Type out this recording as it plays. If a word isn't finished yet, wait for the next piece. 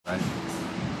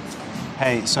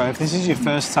Hey, so if this is your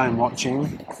first time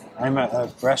watching, I'm at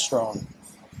a restaurant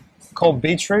called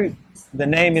Beetroot. The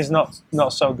name is not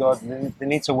so good. They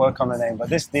need to work on the name, but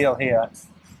this deal here,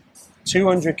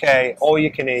 200k, all you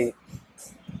can eat.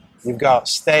 You've got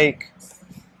steak,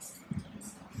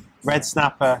 red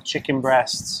snapper, chicken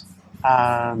breasts,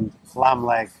 and lamb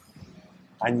leg.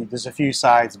 And there's a few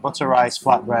sides, butter rice,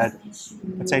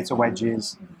 flatbread, potato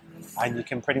wedges, and you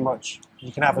can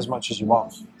have as much as you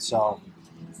want. So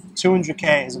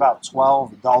 200k is about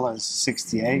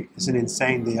 $12.68. It's an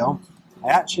insane deal. I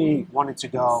actually wanted to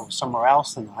go somewhere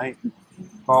else tonight,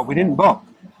 but we didn't book.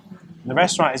 The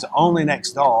restaurant is only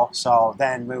next door, so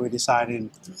then we were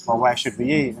deciding, well, where should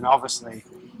we eat? And obviously,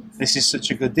 this is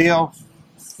such a good deal,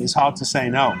 it's hard to say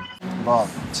no. But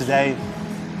today,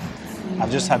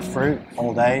 I've just had fruit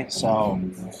all day, so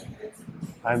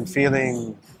I'm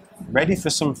feeling ready for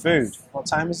some food. What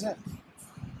time is it?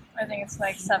 I think it's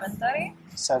like 7:30.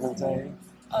 7:30?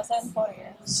 Oh, 7:40.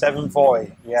 Yeah.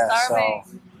 7:40, yeah. Starving.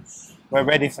 So we're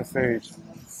ready for food.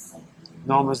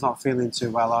 Norma's not feeling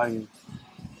too well, are you?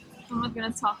 I'm not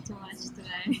gonna talk too much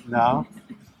today. No?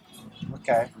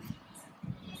 Okay.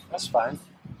 That's fine.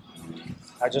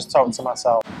 I just talked to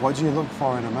myself. What do you look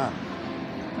for in a man?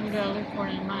 You gotta look for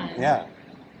it in mind. Yeah.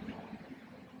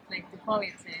 Like the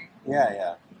quality.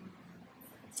 Yeah.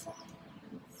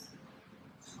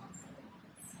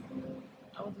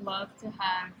 I would love to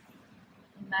have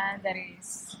a man that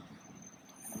is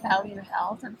value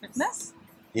health and fitness.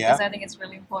 Yeah. Because I think it's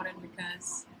really important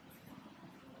because,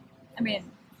 I mean,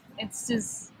 it's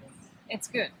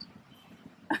good.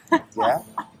 Yeah.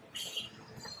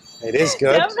 It is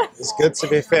good. Yeah. It's good to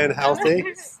be fit and healthy.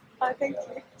 I think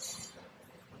so.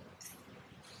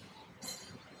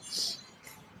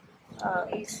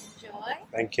 Enjoy.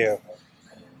 Thank you.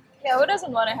 Yeah, who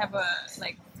doesn't want to have a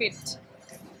fit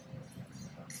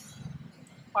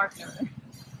partner?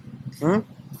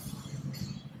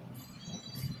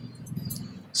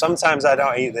 Sometimes I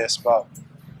don't eat this, but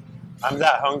I'm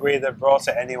that hungry that brought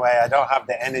it anyway. I don't have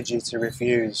the energy to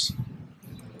refuse.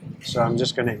 So I'm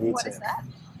just going to eat What it. is that?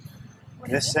 What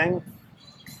is This it? thing?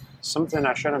 Something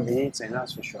I shouldn't be eating,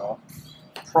 that's for sure.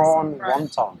 Prawn Right.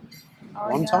 wonton. Oh,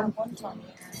 Wonton? Yeah, wonton.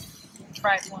 Yeah.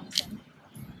 Tried wonton.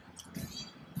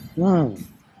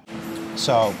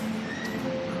 So,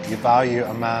 you value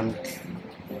a man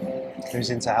who's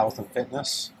into health and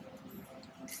fitness?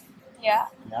 Yeah.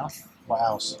 Yeah? What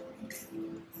else?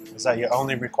 Is that your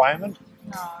only requirement?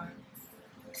 No.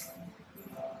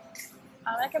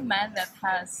 I like a man that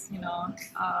has,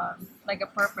 like a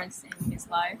purpose in his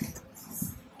life.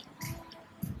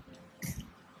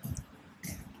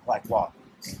 Like what?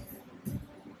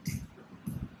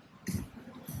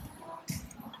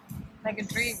 Like a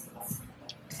dream.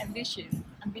 Ambition.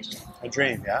 A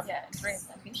dream, yeah? Yeah, a dream,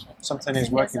 ambition. Something he's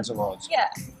working towards. Yeah.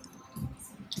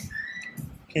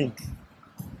 Key.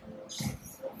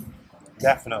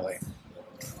 Definitely.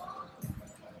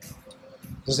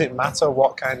 Does it matter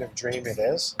what kind of dream it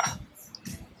is?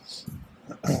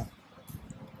 It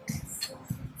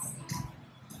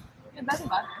doesn't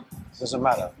matter. Doesn't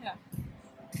matter. Yeah.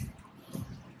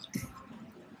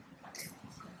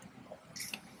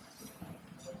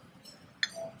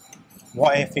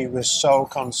 What if he was so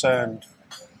concerned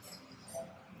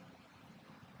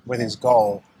with his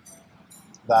goal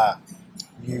that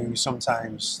you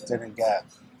sometimes didn't get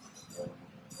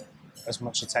as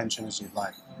much attention as you'd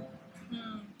like?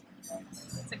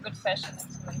 It's a good question,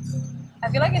 actually. I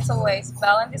feel like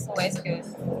balance is always good.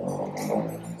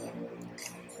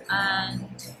 And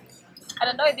I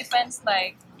don't know, it depends,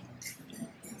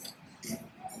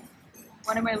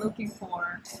 what am I looking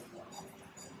for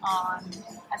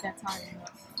at that time?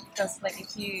 Because,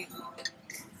 if you,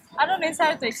 I don't know, it's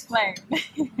hard to explain.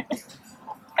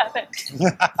 Got it.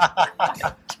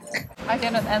 I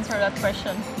cannot answer that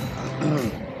question.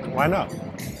 Why not?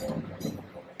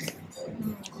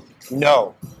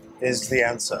 No is the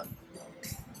answer.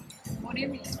 What do you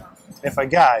mean? If a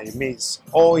guy meets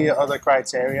all your other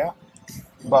criteria,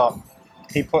 but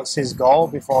he puts his goal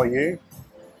before you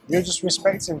just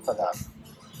respect him for that.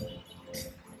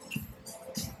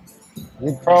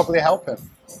 You'd probably help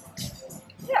him,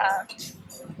 Yeah.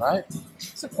 right?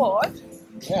 Support.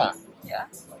 Yeah. Yeah.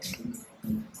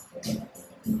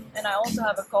 And I also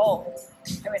have a goal.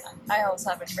 I mean, I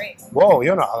also have a dream. Whoa,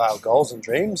 you're not allowed goals and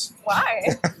dreams.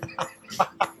 Why?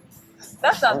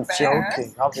 That's I'm unfair.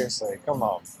 joking, obviously. Come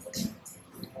on.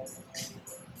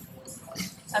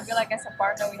 I feel like as a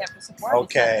partner, we have to support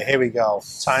Okay, here we go.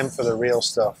 Time for the real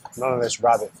stuff. None of this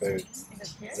rabbit food. each other.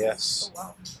 Is it here? Yes. Oh,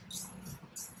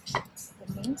 wow.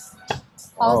 Good news.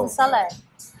 Oh. How's the salad?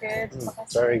 Good.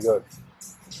 Very good.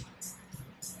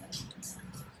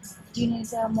 Do you need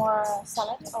more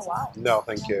salad or what? No,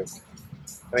 thank you.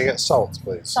 Can I get salt,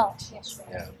 please? Salt, yes.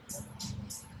 Yeah.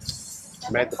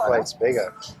 Made the plates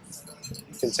bigger.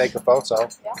 You can take a photo.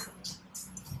 Yeah.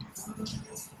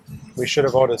 We should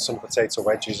have ordered some potato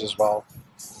wedges as well.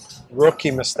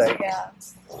 Rookie mistake. Yeah.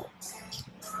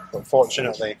 But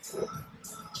fortunately,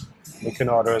 we can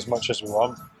order as much as we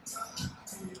want.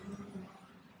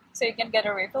 So you can get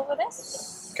a refill with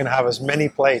this? You can have as many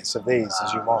plates of these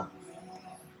as you want.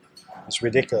 It's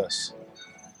ridiculous.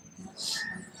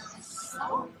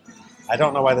 I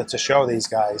don't know whether to show these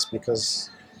guys because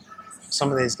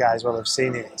some of these guys will have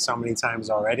seen it so many times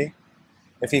already.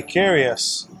 If you're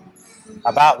curious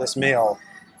about this meal,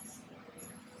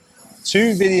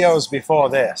 2 videos before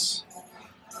this,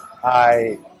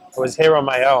 I was here on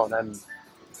my own and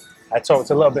I talked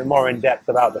a little bit more in depth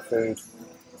about the food.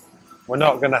 We're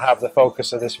not going to have the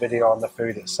focus of this video on the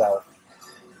food itself.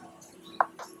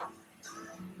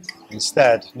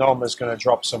 Instead, Norma's going to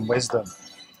drop some wisdom.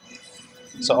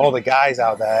 So all the guys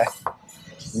out there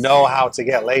know how to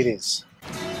get ladies.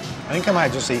 I think I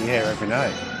might just eat here every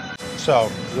night. So,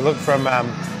 you look from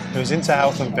who's into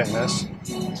health and fitness.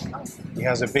 He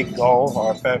has a big goal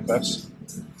or a purpose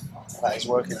that he's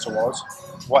working towards.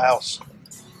 What else?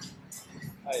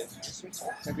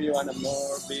 Maybe you want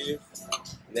more beef,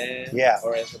 then Yeah.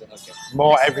 or everything. Okay.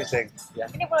 More everything.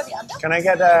 Ini boleh diambil? Can I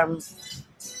get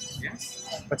Yes.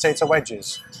 potato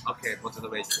wedges? Okay, potato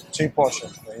wedge. 2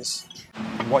 portions, please.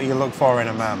 What you look for in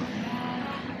a man.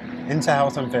 Into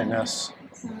health and fitness.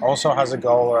 Also has a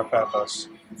goal or a purpose.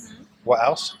 What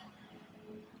else?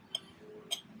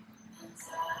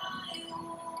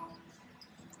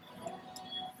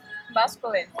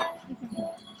 Masculine.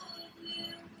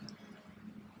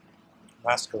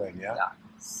 Masculine, yeah? Yeah.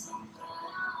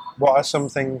 What are some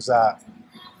things that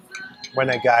when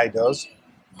a guy does,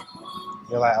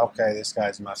 you're like, okay, this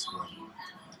guy's masculine?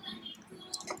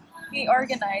 He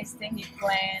organized and he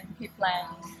planned,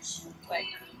 like,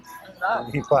 I don't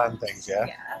know. He planned things, yeah?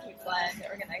 Yeah, he planned, he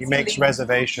organized. He makes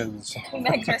reservations. He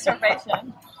makes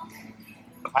reservation.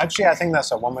 Actually, I think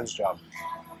that's a woman's job.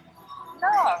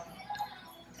 No,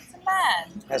 it's a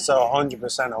man. It's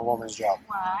 100% a woman's job.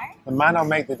 Why? The man will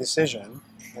make the decision.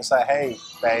 It's like, hey,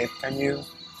 babe, can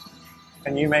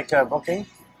you make a booking?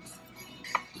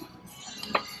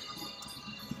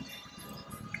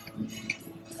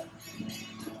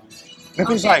 If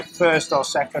it's like first or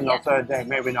second or third day,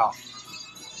 maybe not.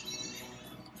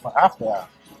 But after that,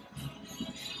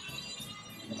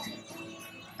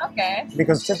 Okay.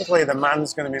 because typically the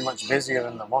man's going to be much busier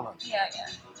than the woman, Yeah, yeah.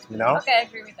 you know? Okay, I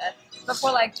agree with that. But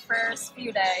for like first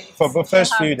few days. For the they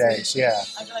first have few to. days, yeah.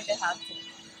 I feel like they have to.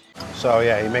 So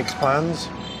yeah, he makes plans.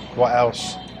 What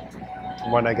else?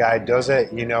 When a guy does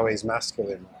it, you know he's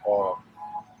masculine. Or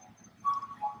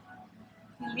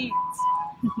He leads.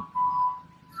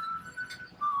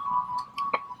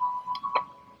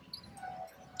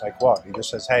 like what? He just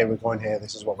says, hey, we're going here,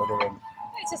 this is what we're doing.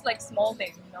 It's just like small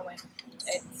things, you know, when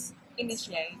it's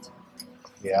initiate.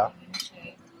 Yeah.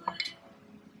 Initiate.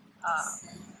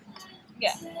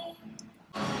 Yeah.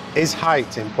 Is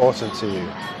height important to you?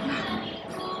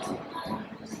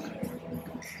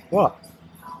 What?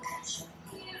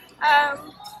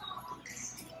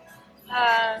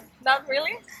 Not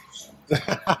really.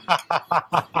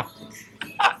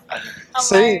 I'm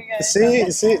see,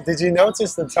 like, see, did you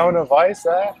notice the tone of voice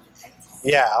there?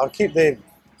 Yeah, I'll keep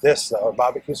this though,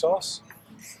 barbecue sauce.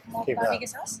 More keep that. barbecue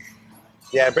sauce?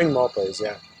 Yeah, bring more please,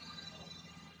 yeah.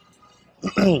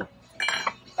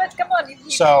 But come on, if you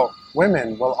So,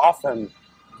 women will often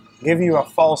give you a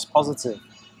false positive,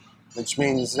 which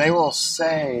means they will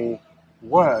say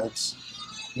words,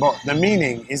 but the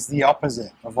meaning is the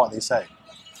opposite of what they say.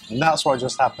 And that's what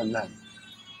just happened then.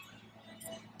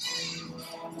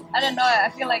 I don't know. I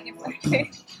feel like if it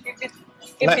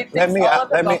ticks Let me, all of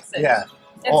the boxes, yeah,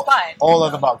 it's fine. all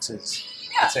of the boxes.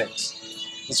 Yeah. It ticks.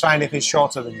 It's fine if he's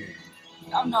shorter than you.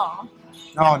 Oh no.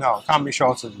 No, can't be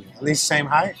shorter than you. At least same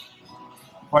height.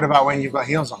 What about when you've got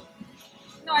heels on?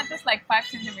 No, it's just like 5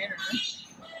 centimeters.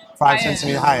 5 Higher.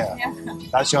 centimeters higher. Yeah.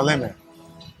 That's your limit.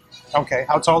 Okay,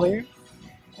 how tall are you?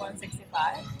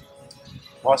 165.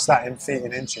 What's that in feet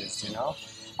and inches, do you know?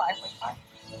 5.5.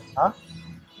 Huh?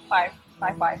 5.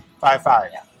 5'5".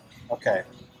 Yeah. Okay.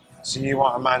 So you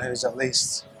want a man who's at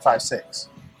least 5'6",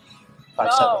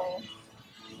 5'7". No.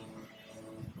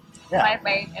 Yeah.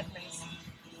 5'8" at least.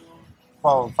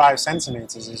 Well, 5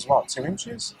 centimeters is what, 2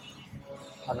 inches?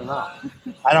 I don't know.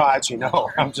 I don't actually know.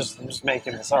 I'm just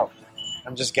making this up.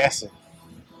 I'm just guessing.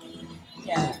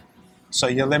 Yeah. So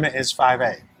your limit is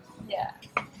 5'8". Yeah.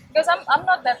 Because I'm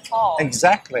not that tall.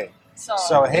 Exactly.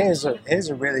 So here's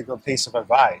a really good piece of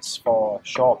advice for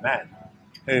short men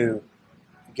who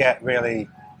get really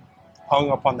hung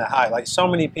up on their height. Like so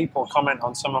many people comment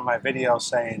on some of my videos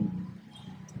saying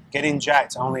getting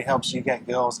jacked only helps you get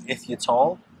girls if you're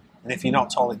tall, and if you're not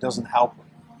tall it doesn't help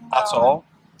at all,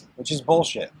 which is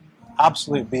bullshit.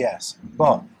 Absolute BS.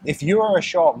 But if you are a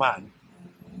short man,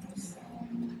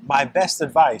 my best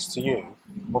advice to you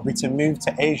would be to move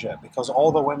to Asia because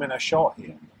all the women are short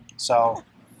here. So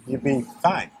you'd be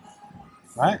fine,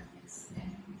 right?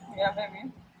 Yeah,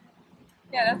 maybe.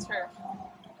 Yeah, that's true.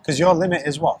 Because your limit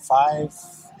is what,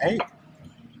 5'8"?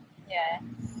 Yeah.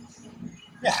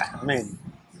 Yeah, I mean,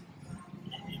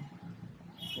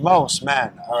 most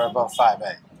men are above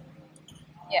 5'8".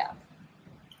 Yeah.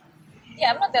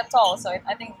 Yeah, I'm not that tall, so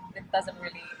I think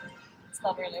it's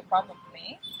not really a problem for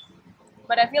me.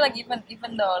 But I feel like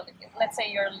even though, let's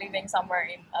say you're living somewhere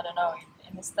in, I don't know,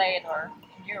 in the States or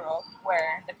in Europe,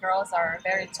 where the girls are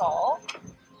very tall,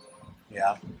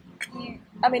 Yeah. you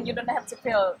don't have to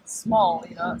feel small,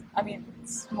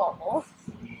 small.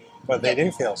 But they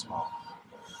do feel small.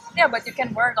 Yeah, but you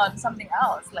can work on something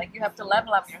else. Like, you have to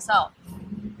level up yourself.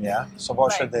 Yeah. So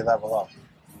what Right. should they level up?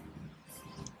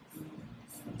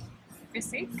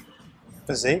 Physique?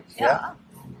 Physique? Yeah.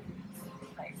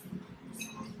 Like,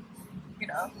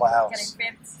 What else?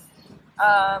 getting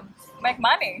fit. Make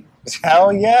money.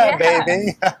 Hell yeah, Yeah.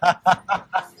 baby.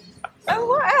 Oh,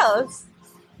 what else?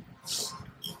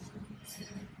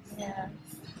 Yeah,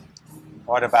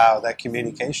 What about their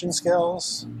communication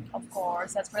skills? of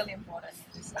course, that's really important.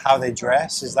 How they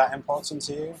dress, is that important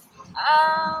to you?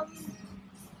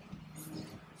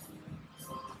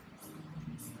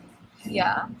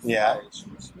 Yeah. Yeah.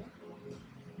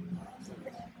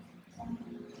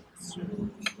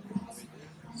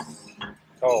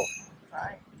 Cool.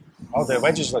 Right. Oh, the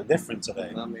wedges look different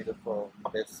today. Not made for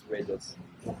best wedges.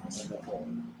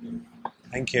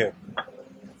 Thank you.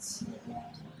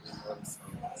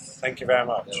 Thank you very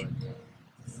much.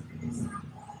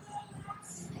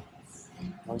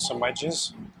 Want some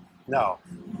wedges? No.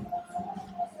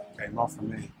 Okay, more for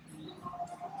me.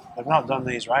 They've not done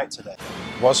these right today.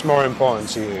 What's more important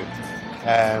to you?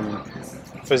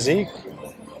 Physique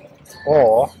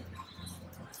or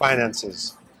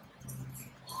finances?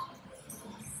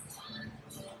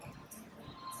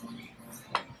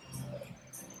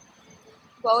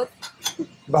 Both.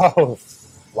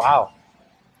 Both. Wow.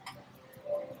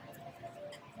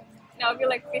 No, I feel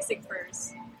like physique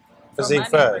first. Or Physique money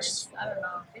first. I don't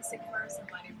know. Physique first and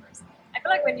money first. I feel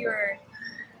like when you're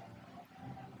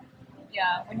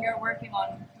working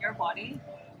on your body,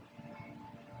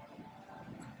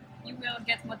 you will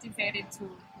get motivated to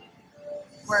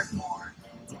work more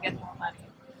to get more money.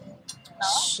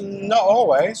 No? Not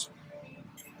always.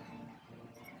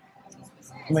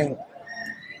 I mean,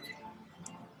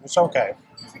 it's okay.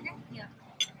 It's okay? Yeah.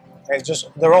 It's just,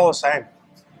 they're all the same.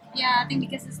 Yeah, I think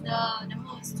because the number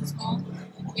is too small.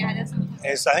 Yeah, that's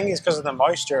okay. I think it's because of the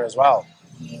moisture as well.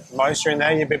 Moisture in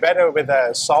there, you'd be better with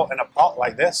salt in a pot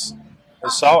like this.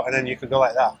 With salt, and then you could go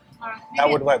like that. Alright. That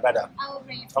would work better. I will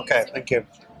bring it. Okay, thank you.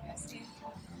 Yes.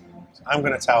 I'm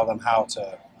going to tell them how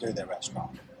to do their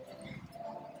restaurant.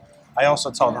 I also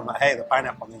told them that, hey, the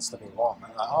pineapple needs to be warm.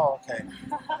 I'm like, oh, okay.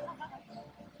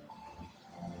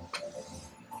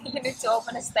 You need to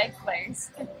open a steak place.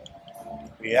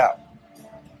 Yeah.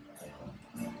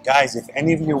 Guys, if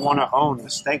any of you want to own a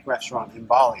steak restaurant in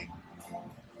Bali,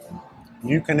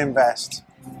 you can invest.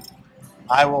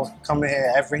 I will come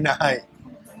here every night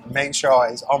and make sure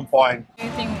it's on point. Do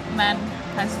you think man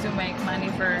has to make money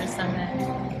first and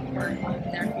then work on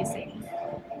their physique?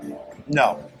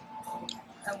 No.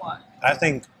 And what? I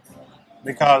think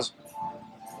because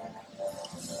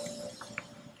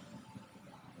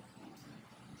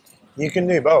you can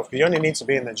do both. You only need to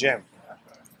be in the gym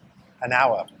an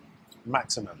hour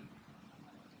maximum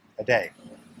a day.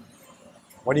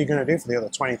 What are you going to do for the other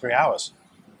 23 hours?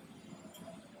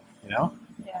 You know?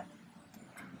 Yeah.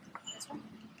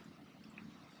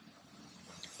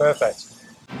 Perfect.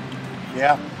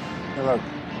 Yeah, you look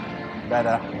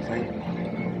better, I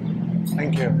think.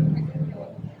 Thank you.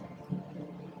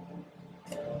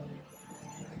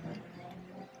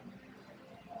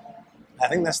 I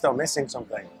think they're still missing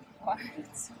something. What?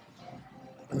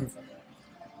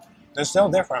 They're still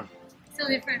different. Still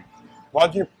different.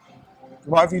 What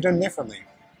have you done differently?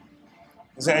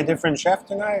 Is it a different chef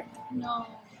tonight? No,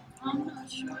 I'm not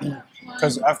sure.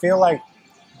 Because I feel like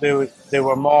they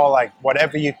were more like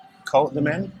whatever you coat them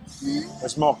in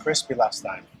was more crispy last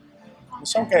time.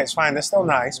 It's okay, it's fine. They're still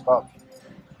nice, but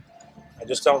I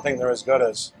just don't think they're as good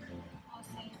as.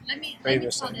 Okay. Let me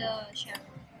Previously. call the chef.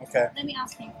 Okay. Let me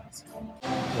ask him first.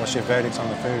 What's your verdict on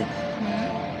the food?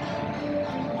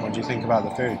 What do you think about the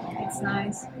food? It's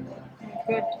nice.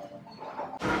 Good.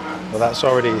 Well, that's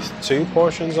already 2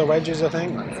 portions of wedges, I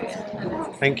think.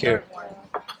 Thank you.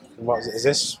 What is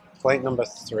this? Plate number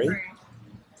 3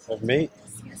 of meat?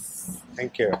 Yes.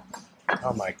 Thank you.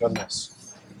 Oh my goodness.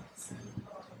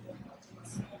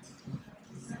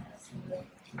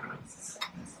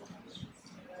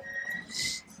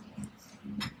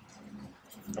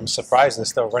 I'm surprised they're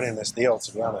still running this deal,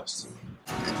 to be honest.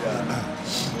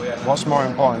 What's more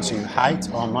important to you, height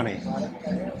or money?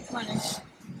 Money.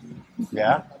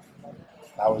 Yeah?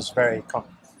 That was very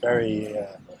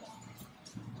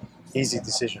easy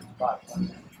decision.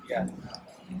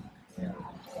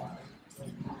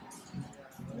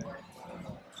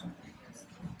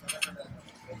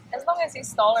 As long as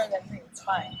he's taller than me, it's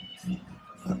fine.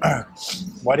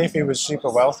 What if he was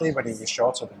super wealthy, but he was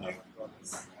shorter than you?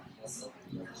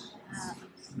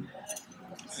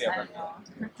 I don't know.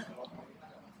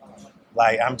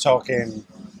 Like, I'm talking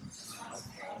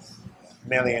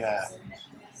millionaire.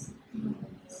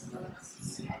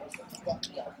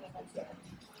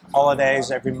 Holidays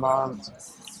every month,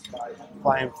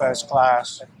 flying first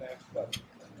class,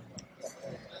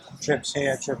 trips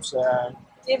here, trips there.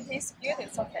 If he's cute,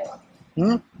 it's okay.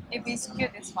 Hmm? If he's cute,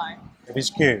 it's fine. If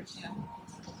he's cute.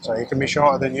 So he can be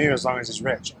shorter than you as long as he's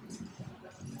rich.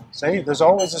 See, there's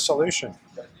always a solution.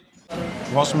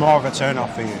 What's more of a turn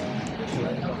off for you?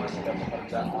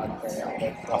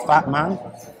 A fat man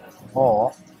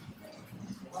or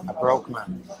a broke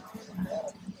man?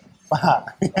 Fat.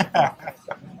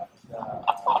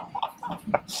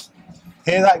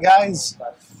 Hear that, guys?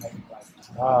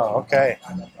 Oh, okay.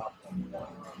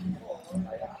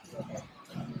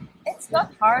 It's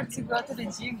not hard to go to the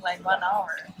gym like 1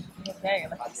 hour in a day,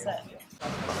 like you said.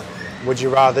 Would you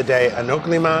rather date an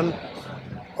ugly man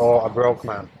or a broke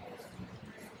man?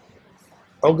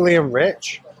 Ugly and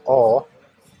rich or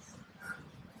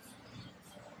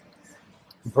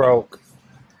broke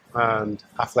and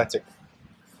athletic?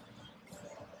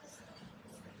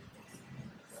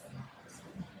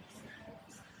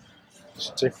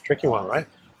 It's a tricky one, right?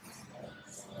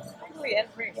 Ugly and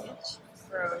rich,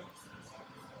 bro.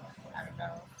 I don't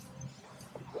know.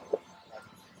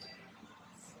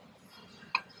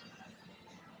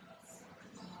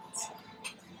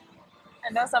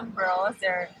 I know some girls,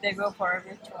 they go for a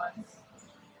rich one.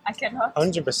 I cannot.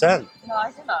 100%. No,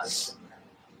 I cannot.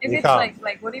 If You it's can't.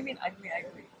 like, what do you mean ugly?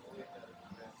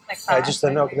 Like fat, Just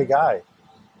an ugly guy.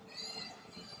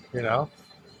 You know?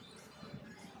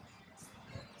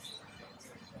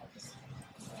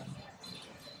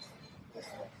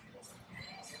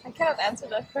 I cannot answer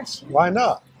that question. Why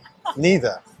not?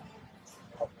 Neither.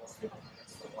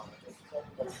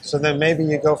 So then maybe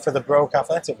you go for the broke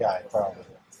athletic guy, probably.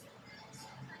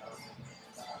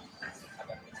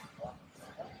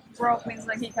 Broke means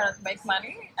like he cannot make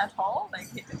money at all. Like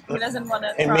he doesn't want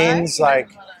to. It means like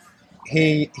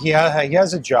he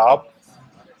has a job,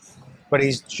 but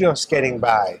he's just getting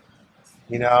by.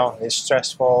 You know, it's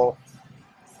stressful.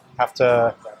 Have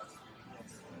to,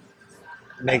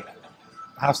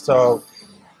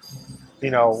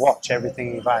 watch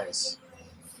everything he buys.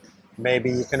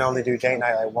 Maybe you can only do date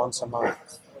night like once a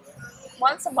month.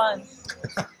 Once a month.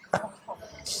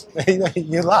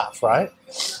 You laugh, right?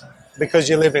 Because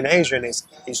you live in Asia and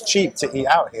it's cheap to eat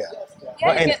out here.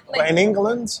 Yeah, But in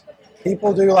England,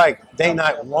 people do like date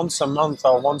night once a month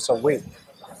or once a week.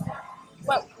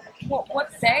 Well,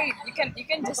 what day? You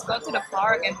can just go to the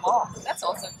park and walk. That's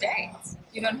also dates.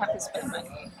 You don't have to spend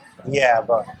money. Yeah,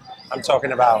 but I'm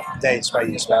talking about dates where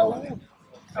you spend money.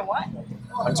 For what?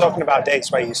 I'm talking about dates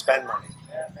where you spend money.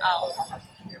 Oh.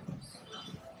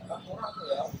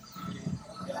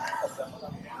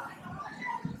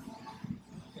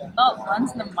 Not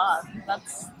once in a month.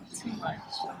 That's too much.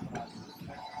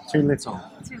 Too little.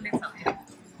 Too little.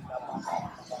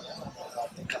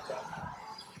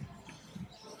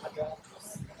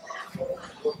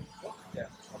 Yeah.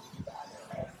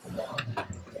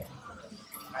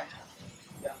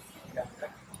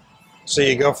 So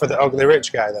you go for the ugly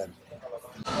rich guy then.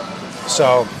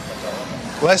 So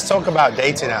let's talk about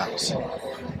dating apps,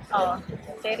 Oh,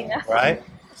 dating app. right?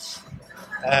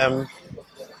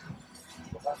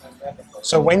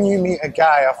 So when you meet a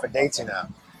guy off a dating app,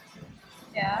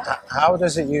 Yeah. how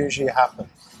does it usually happen?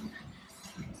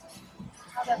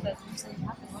 How does that usually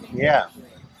happen? What do you Yeah.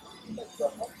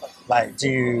 Like, do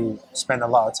you spend a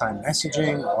lot of time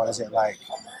messaging, or is it like,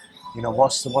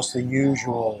 what's the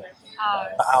usual?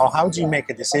 Oh, How do you make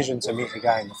a decision to meet a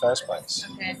guy in the first place?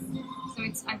 okay. So So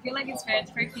it's, I feel like it's very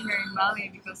tricky here in Bali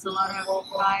because a lot of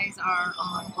guys are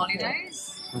on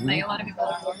holidays. Like a lot of people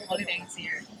are on holidays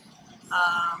here.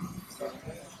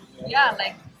 Yeah,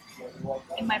 like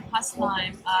in my past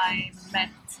time, I met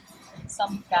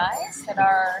some guys that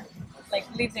are like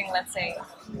leaving, let's say,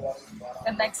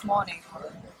 the next morning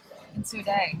in 2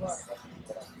 days.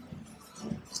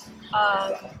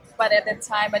 But at the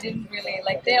time, I didn't really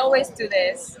like. They always do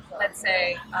this. Let's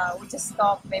say we just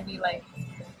stop, maybe like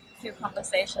a few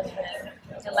conversations, and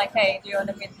they're like, "Hey, do you want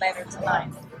to meet later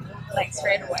tonight?" Like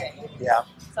straight away. Yeah.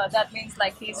 So that means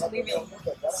like he's leaving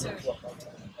soon.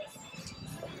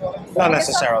 Not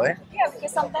necessarily. Yeah,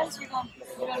 because sometimes you don't,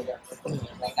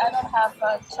 like I don't have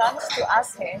a chance to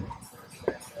ask him.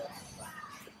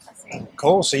 I see.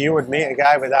 Cool. So you would meet a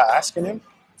guy without asking him?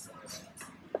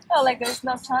 No, like there's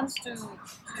no chance to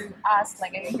ask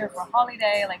like, are you here for a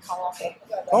holiday? Like how long?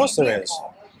 Of course there is.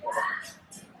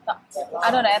 No,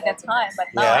 I don't know at that time, but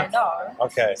now Yeah. I know.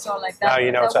 Okay. So like Now that,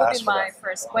 you know that to would ask be for my that.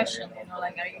 first question.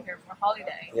 Like are you here for a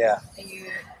holiday? Yeah. Are you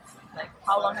like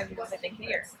how long have you been living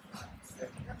here?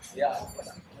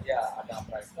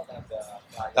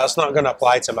 That's not going to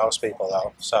apply to most people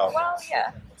though. So Well,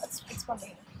 yeah, it's for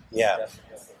me. yeah.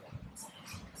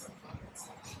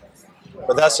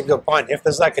 But that's a good point. If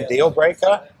there's like a deal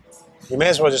breaker, you may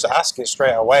as well just ask it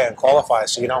straight away and qualify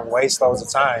so you don't waste loads of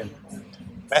time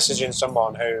messaging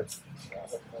someone who,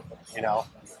 you know,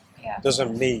 Yeah.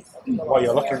 doesn't meet what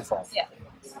you're looking for. Yeah.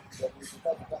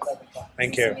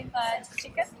 Thank you. Minta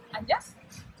chicken aja.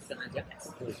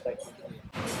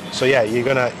 So yeah, you're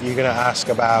gonna ask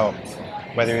about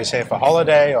whether he's here for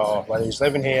holiday or whether he's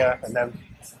living here, and then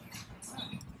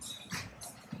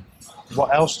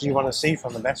what else do you want to see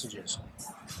from the messages?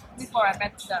 Before I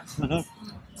met them. Mhm.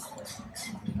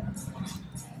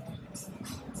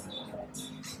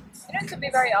 To be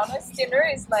very honest, Tinder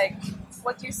is like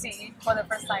what you see for the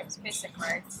first time is basic,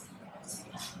 right?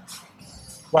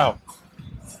 Well,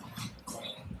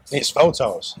 it's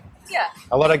photos. Yeah.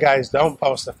 A lot of guys don't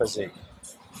post the physique.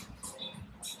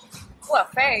 Well,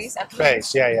 face at least.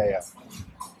 Face, yeah.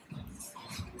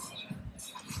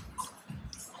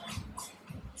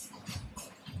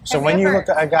 So Have when you you ever- look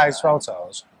at a guy's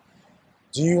photos,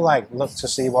 do you like look to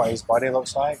see what his body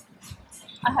looks like?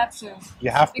 I have to You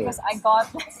have to. because I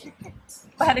got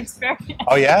bad experience.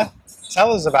 Oh yeah?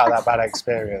 Tell us about that bad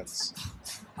experience.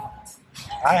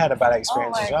 I had a bad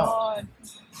experience Oh my as well. god.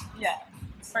 Yeah,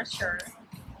 for sure.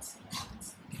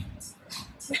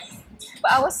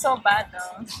 But I was so bad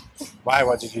though. Why?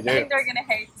 What did you I do? think they're gonna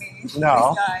hate me.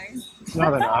 No. These guys.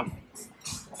 No, they're not.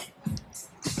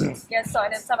 Yeah, so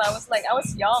at that time I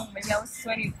was young, maybe I was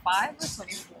 25 or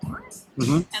 24.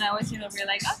 Mm-hmm. And I was, we're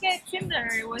like, okay, Tinder,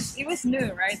 it was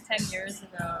new, right? 10 years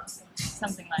ago,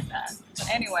 something like that. But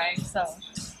anyway, so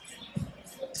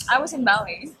I was in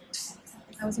Bali.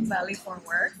 I was in Bali for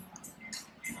work.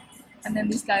 And then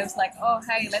this guy was like, oh,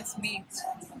 hey, let's meet.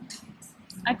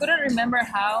 I couldn't remember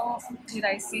how did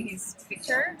I see his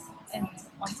picture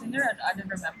on Tinder. I didn't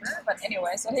remember. But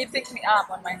anyway, so he picked me up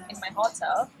in my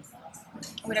hotel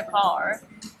with a car.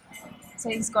 So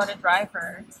he's got a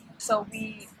driver. So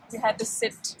we had to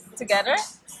sit together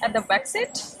at the back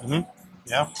seat. Mm-hmm.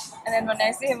 Yeah. And then when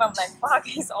I see him, I'm like, fuck,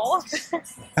 he's old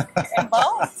and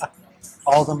bald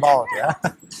Old and bald, yeah.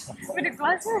 with the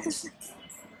glasses.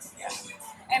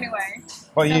 Anyway,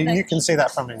 Well, So then- you can see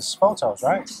that from his photos,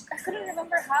 right? I couldn't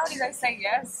remember how did I say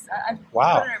yes. I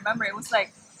Wow. couldn't remember. It was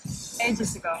like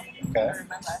ages ago. I Okay. don't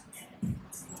remember.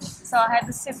 So I had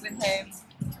to sit with him.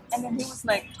 And then he was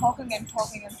like talking and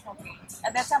talking and talking.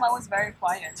 At that time, I was very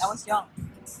quiet. I was young.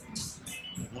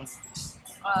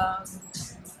 I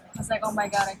was like, oh my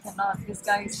god, I cannot. This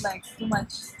guy is like too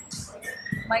much.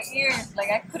 My ears, like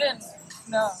I couldn't.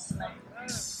 No, like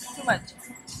too much.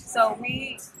 So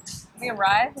we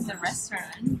arrived in the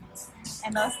restaurant,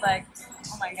 and I was like,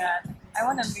 oh my god, I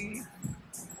want to leave.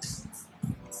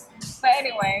 But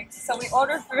anyway, so we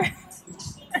ordered food.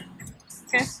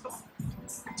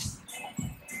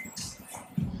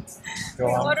 Go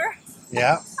we on.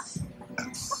 Yeah.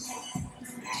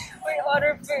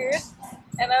 ordered food,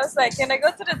 and I was like, can I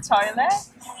go to the toilet?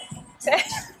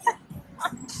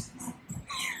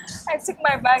 I took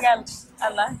my bag and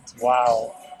I left.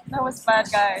 Wow. That was bad,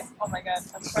 guys. Oh my god,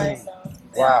 I'm crying now.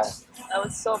 Wow. That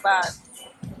was so bad.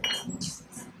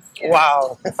 Yeah.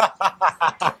 Wow.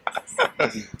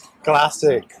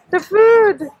 Classic. The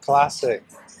food. Classic.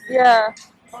 Yeah.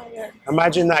 Oh yeah.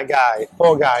 Imagine that guy,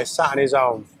 poor guy, sat on his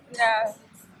own. Yeah.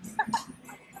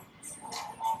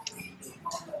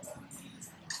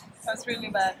 That's really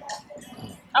bad.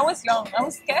 I was young. I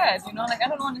was scared. Like I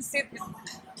don't want to sit with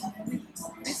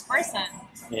this person.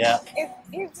 Yeah.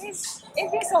 If he's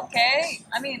okay,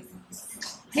 I mean,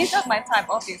 he's not my type,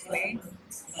 obviously.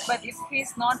 But if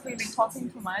he's not really talking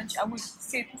too much, I would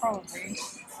sit probably.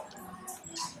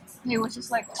 He was just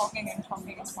like talking and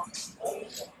talking and talking.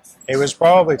 He was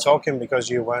probably talking because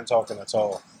you weren't talking at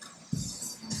all.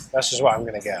 That's just what I'm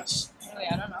going to guess. Really,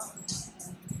 I don't know.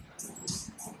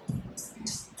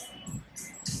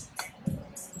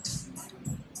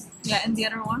 Yeah, and the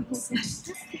other one was.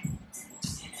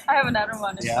 I have another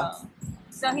one as well.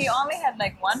 So he only had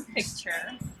like one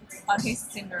picture on his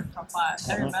Tinder profile.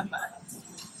 I remember.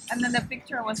 And then the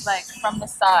picture was like from the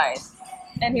side,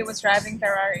 and he was driving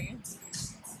Ferrari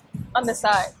on the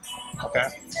side. Okay.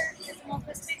 Small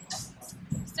crispy.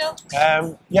 Still.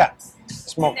 Yeah.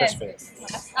 Small Yes. crispy.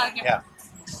 Okay. Yeah.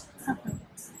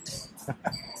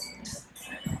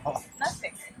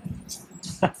 Nothing.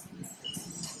 Are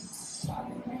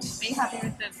you happy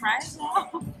with the price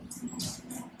now?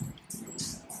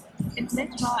 They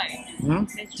try. Hmm?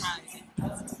 They try.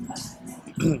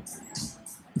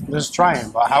 Just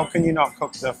trying, but how can you not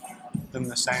cook them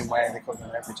the same way they cook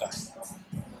them every time?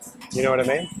 You know what I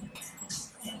mean?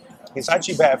 It's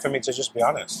actually better for me to just be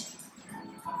honest.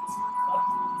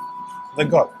 They're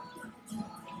good.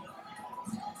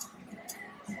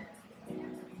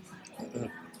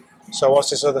 So what's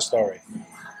this other story?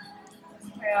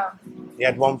 Yeah. You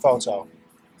had one photo.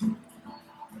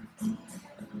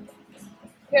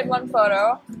 He had one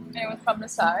photo, and it was from the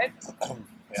side.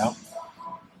 Yeah.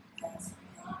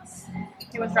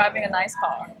 He was driving a nice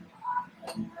car.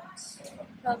 So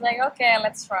I was like, okay,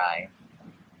 let's try.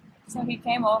 So he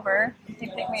came over, he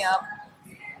picked me up.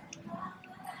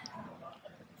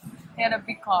 He had a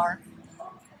big car.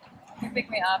 He picked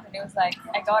me up and he was like,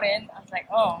 I got in. I was like,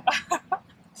 oh.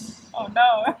 Oh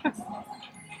no.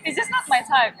 It's just not my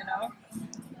type, you know.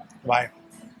 Why?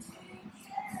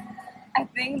 I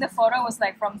think the photo was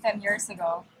like from 10 years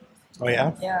ago. Oh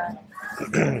yeah? Yeah.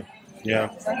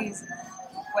 Yeah. So he's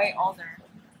way older.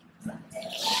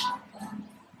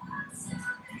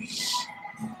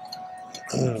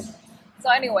 So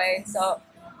anyway, so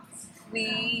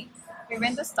we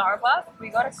went to Starbucks, we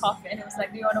got a coffee, and he was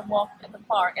like, do you want to walk at the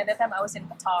park? At that time I was in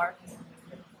Qatar.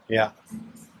 Yeah.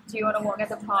 Do you want to walk at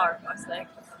the park? I was like,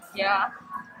 yeah.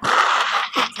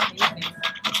 It's in the evening.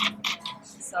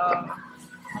 So I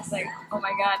was like, oh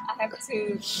my god, I have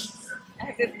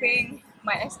to think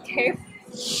my escape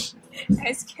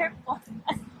plan.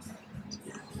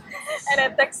 And I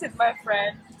texted my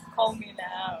friend, call me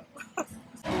now.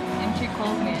 And she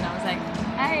called me and I was like,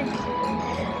 hey,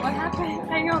 what happened?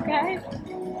 Are you okay?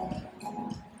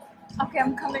 Okay,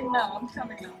 I'm coming now.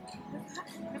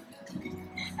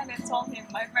 And I told him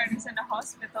my friend is in the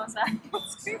hospital, so I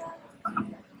was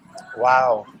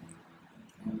Wow.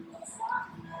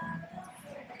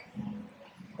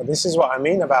 But this is what I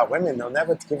mean about women. They'll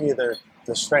never give you the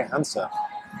straight answer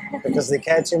because they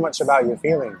care too much about your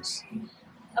feelings.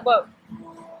 about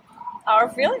our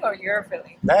feeling or your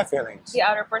feeling? Their feelings. The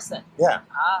other person. Yeah.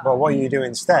 Ah. But what you do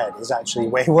instead is actually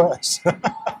way worse.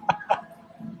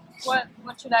 What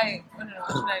should I do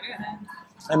then?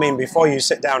 I mean, before you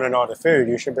sit down and order food,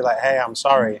 you should be like, hey, I'm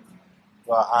sorry,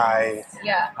 but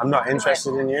Yeah. I'm not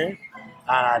interested in you, and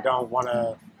I don't want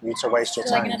you to waste your Would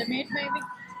you like time. another meat, maybe?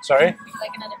 Sorry? Would you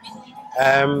like another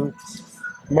meat?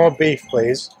 More beef,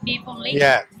 please. Beef only?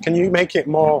 Yeah. Can you make it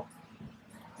more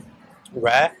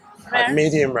rare? Like Rare?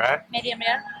 medium rare? Medium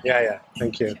rare? Yeah.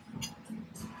 Thank you.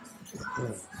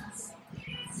 Do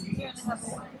you want to have a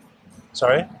wine?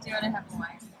 Sorry? Do you want to have a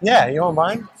wine? Yeah, you want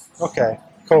wine? Okay,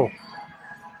 cool.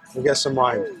 We'll get some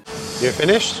wine. You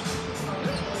finished?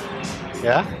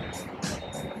 Yeah?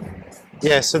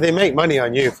 Yeah, so they make money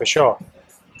on you for sure.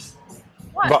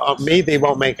 What? But on me, they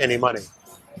won't make any money.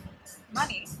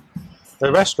 Money?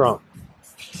 The restaurant.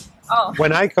 Oh.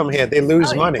 When I come here, they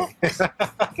lose Oh, money.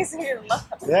 Because you're in love.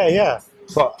 Yeah.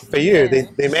 But for you,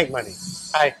 they make money.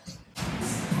 Hi.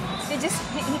 He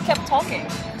kept talking.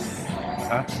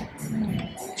 Huh?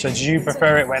 So do you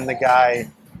prefer it when the guy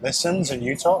listens and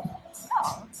you talk?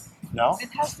 No. No? It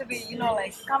has to be,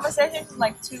 like conversation is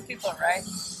like two people, right?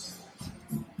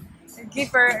 The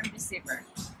giver and receiver.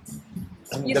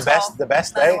 You The talk,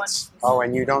 best another dates are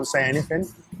when you don't say anything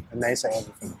and they say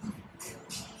everything.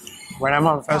 When I'm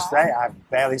on the first date, I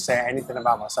barely say anything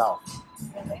about myself.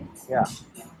 Really? Yeah.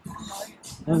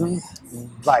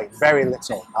 Like very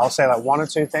little. I'll say like one or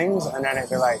two things and then it'd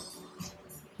be like,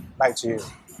 back to you.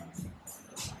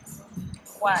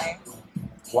 Why?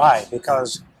 Why?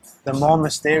 Because the more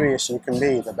mysterious you can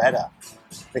be, the better.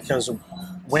 Because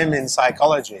women's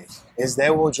psychology is they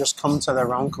will just come to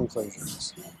their own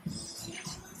conclusions.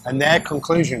 And their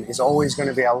conclusion is always going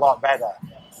to be a lot better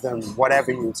than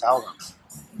whatever you tell them.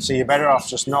 So you're better off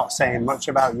just not saying much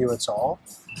about you at all.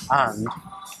 And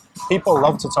people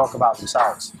love to talk about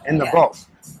themselves. In the book,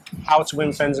 How to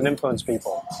Win Friends and Influence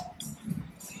People,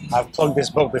 I've plugged this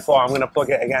book before. I'm going to plug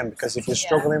it again because if you're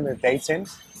struggling with dating,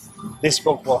 this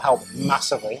book will help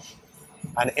massively.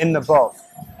 And in the book,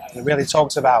 it really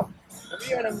talks about... Have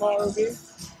you had more beef?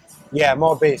 Yeah,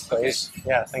 more beef, please.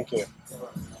 Yeah, thank you.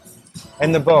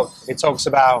 In the book, it talks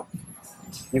about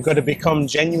you've got to become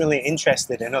genuinely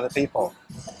interested in other people.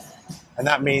 And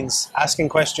that means asking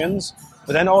questions,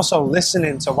 but then also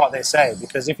listening to what they say.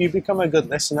 Because if you become a good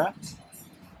listener,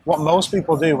 what most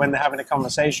people do when they're having a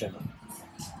conversation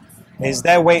is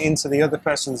they're waiting till the other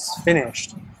person's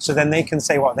finished so then they can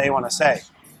say what they want to say.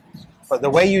 But the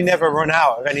way you never run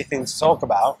out of anything to talk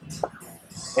about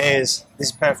is, this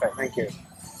is perfect, thank you,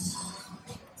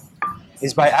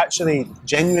 is by actually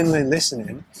genuinely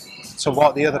listening to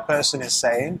what the other person is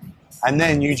saying, and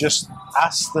then you just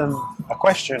ask them a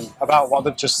question about what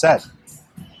they've just said.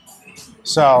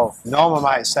 So Norma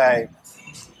might say,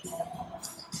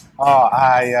 oh,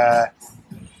 I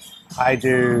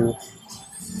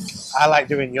like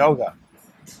doing yoga.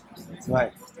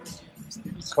 Like,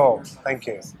 cool, thank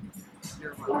you.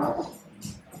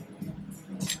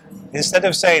 Instead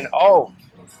of saying, oh,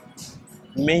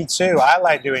 me too, I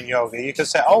like doing yoga, you could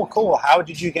say, oh, cool, how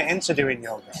did you get into doing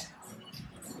yoga?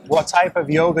 What type of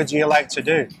yoga do you like to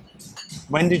do?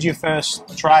 When did you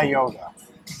first try yoga?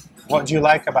 What do you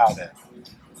like about it?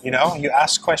 You know, you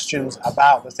ask questions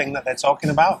about the thing that they're talking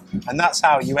about, and that's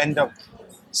how you end up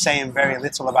saying very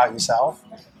little about yourself,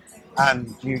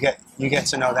 and you get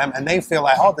to know them, and they feel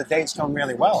like, oh, the date's gone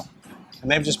really well,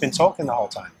 and they've just been talking the whole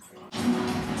time.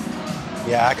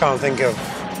 Yeah, I can't think of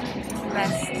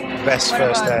best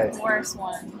first date. Worst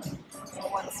one. So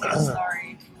what's your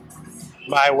story?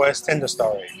 My worst Tinder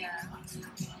story. Yeah.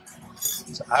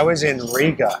 So I was in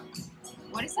Riga.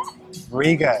 What is that?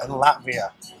 Riga in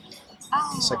Latvia.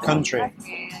 Oh, It's a country.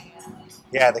 okay, yeah.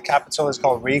 Yeah, the capital is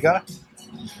called Riga.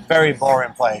 Very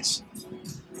boring place.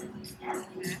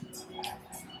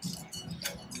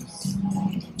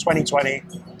 2020,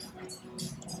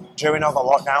 during all the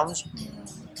lockdowns.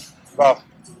 But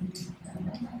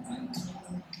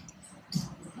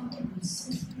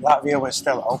Latvia was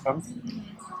still open,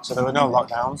 so there were no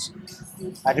lockdowns.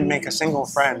 I didn't make a single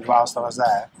friend whilst I was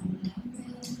there.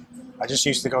 I just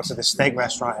used to go to the steak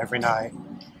restaurant every night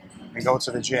and go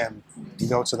to the gym and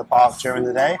go to the park during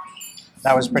the day.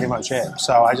 That was pretty much it.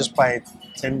 So I just played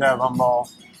Tinder, Bumble,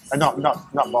 not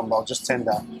Bumble, just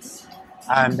Tinder.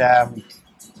 And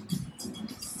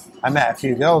I met a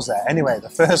few girls there. Anyway, the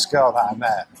first girl that I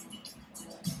met,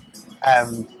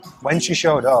 when she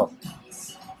showed up,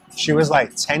 she was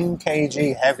like 10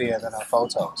 kg heavier than her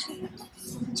photos.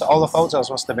 So all the photos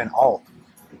must have been old.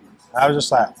 And I was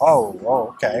just like,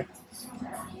 oh, okay.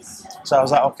 So I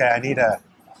was like, okay, I need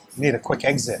a quick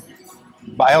exit.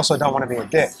 But I also don't want to be a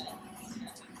dick.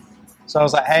 So I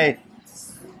was like, hey,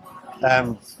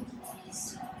 thank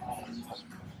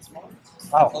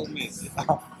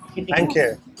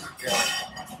you.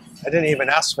 I didn't even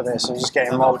ask for this. I'm just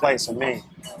getting more plates than me.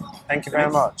 Thank you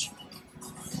very much.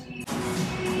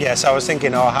 Yes, I was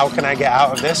thinking, oh, how can I get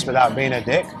out of this without being a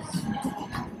dick?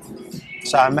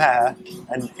 So I met her,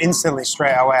 and instantly,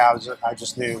 straight away, I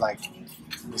just knew, like,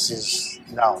 this is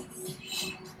no.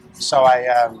 So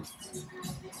I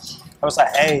was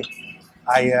like, hey,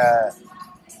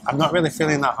 I'm not really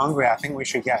feeling that hungry. I think we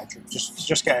should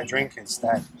just get a drink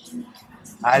instead.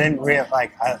 I didn't really,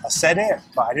 like, I said it,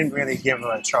 but I didn't really give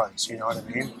her a choice, you know what I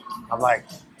mean? I'm like,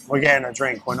 we're getting a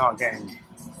drink, we're not getting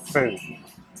food.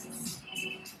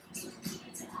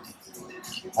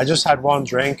 I just had one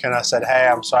drink and I said, hey,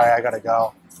 I'm sorry, I gotta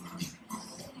go.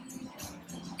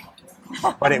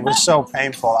 But it was so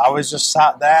painful. I was just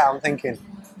sat there, I'm thinking,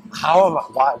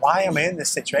 why am I in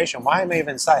this situation? Why am I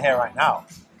even sat here right now?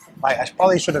 Like, I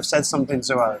probably should have said something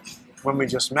to her when we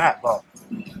just met, but,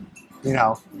 you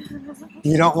know,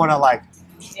 you don't want to, like,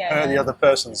 hurt the other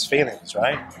person's feelings,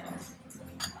 right?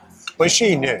 But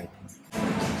she knew.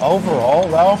 Overall,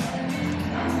 though,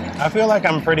 I feel like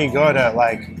I'm pretty good at,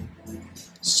 like,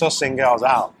 sussing girls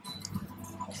out.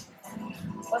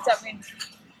 What's that mean?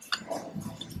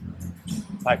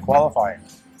 Like, qualifying.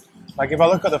 Like, if I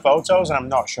look at the photos and I'm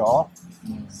not sure,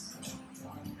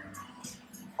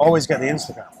 always get the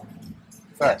Instagram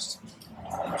first.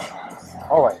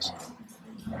 Always.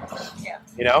 Yeah.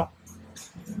 You know?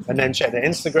 And then check the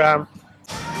Instagram.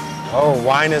 Oh,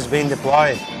 wine has been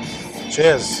deployed.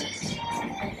 Cheers.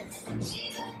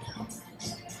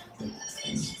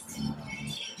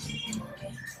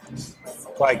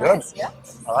 Quite good. Nice, yeah.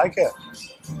 I like it.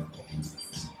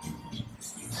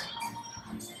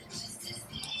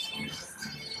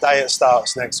 Diet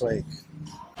starts next week.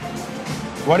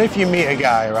 What if you meet a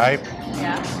guy, right?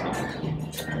 Yeah.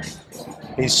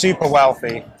 He's super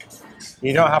wealthy.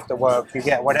 You don't have to work. You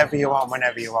get whatever you want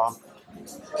whenever you want.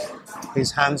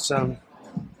 He's handsome.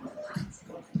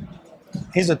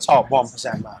 He's a top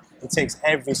 1% man. He ticks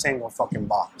every single fucking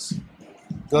box.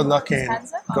 Good looking,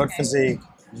 Handsome? good Okay. physique,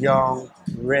 young,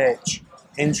 rich,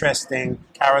 interesting,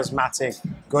 charismatic,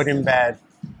 good in bed.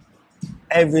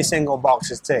 Every single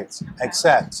box is ticked,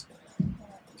 except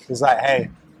he's like, hey,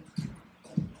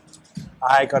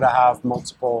 I gotta have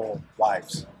multiple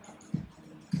wives.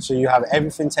 So you have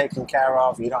everything taken care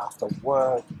of, you don't have to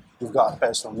work, you've got a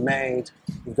personal maid,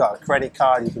 you've got a credit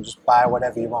card, you can just buy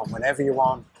whatever you want whenever you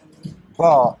want,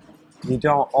 but you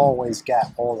don't always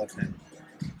get all of them.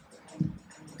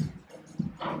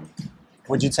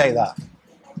 Would you take that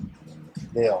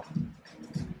deal?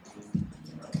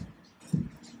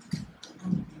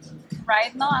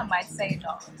 Right now, I might say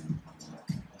no.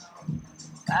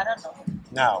 I don't know.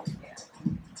 No. Yeah.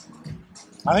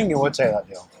 I think you would take that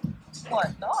deal.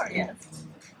 What? No or yes?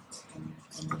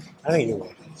 I think you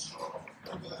would.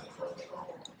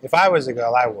 If I was a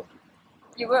girl, I would.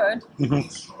 You would?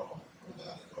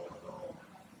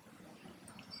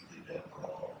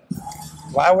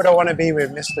 Why would I want to be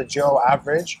with Mr. Joe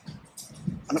Average?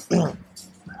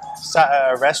 Sat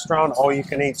at a restaurant, all you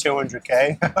can eat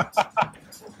 200k.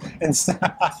 Instead,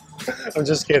 I'm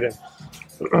just kidding.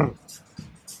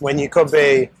 When you could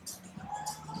be,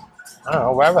 I don't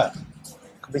know, wherever.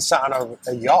 Could be sat on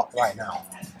a yacht right now.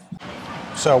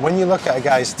 So when you look at a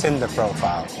guy's Tinder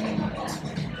profile,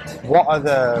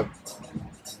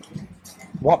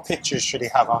 what pictures should he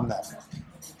have on there?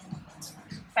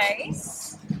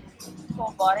 Face,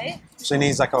 full body. So he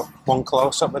needs like one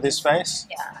close up of his face?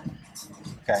 Yeah.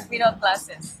 Okay. Without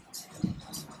glasses.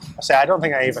 I say, I don't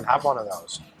think I even have one of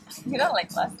those. You don't like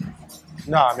glasses.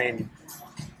 No, I mean,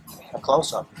 a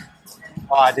close up.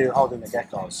 Oh, I do, holding the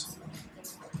geckos.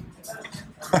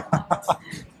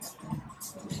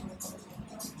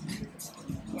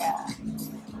 Yeah.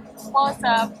 Close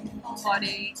up, full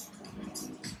body.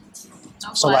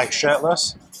 No So like glasses.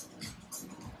 shirtless?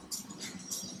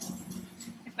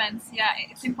 Depends. Yeah,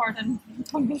 it's important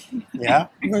for me. Yeah?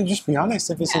 I'm going to just be honest.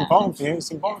 If it's Yeah. important for you,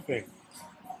 it's important for you.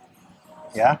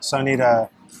 Yeah? So I need a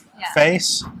Yeah.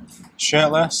 face,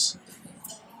 shirtless.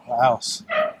 What else?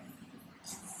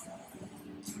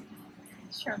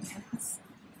 Sure.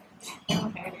 I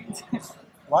hate it.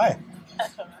 Why? I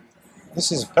don't know.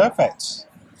 This is perfect.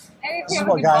 Hey, if This you is have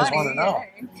what a good guys body, wanna know. Yeah,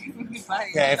 if you have a good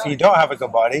body, Yeah, if you don't have a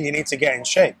good body, you need to get in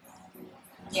shape.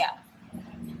 Yeah.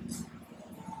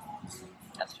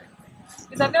 That's true.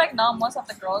 Because I feel like now most of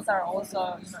the girls are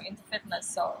also, into fitness,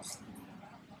 so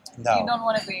you No. don't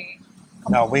want to be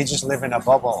No, we just live in a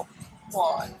bubble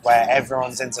bored. where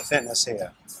everyone's into fitness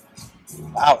here.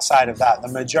 Outside of that, the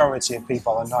majority of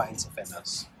people are not into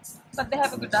fitness. But they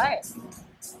have a good diet.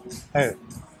 Who?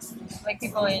 Like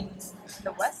people in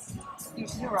the West,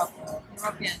 Europe,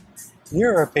 European.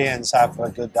 Europeans have a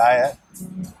good diet.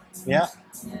 Yeah,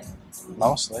 Yeah.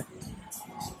 mostly.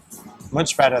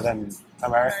 Much better than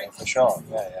America, for sure.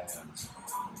 Yeah.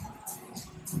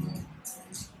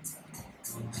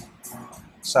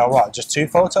 So what, just 2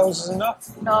 photos is enough?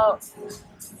 No,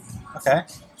 Okay.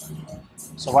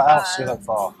 So what else do you look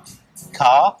for?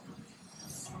 Car?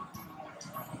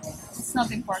 it's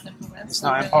not important for me. It's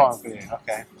not important for you,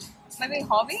 okay. Maybe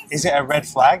hobbies? Is it a red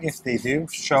flag if they do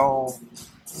show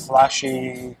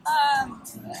flashy?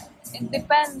 It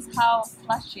depends how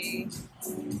flashy.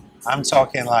 I'm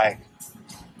talking like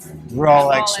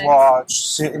Rolex Rolex.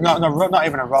 watch. Not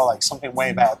even a Rolex, something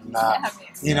way better than that. I mean,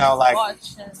 You know, like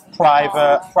watch and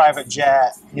private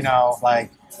jet,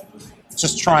 like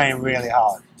just trying really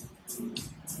hard.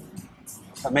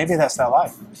 But maybe that's their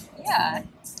life. Yeah.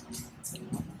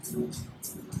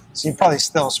 So you'd probably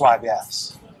still swipe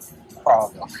yes.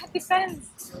 Probably. It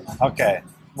depends. Okay.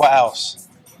 What else?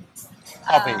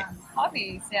 Hobby.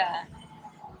 Hobbies, yeah.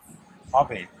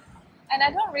 Hobby. And I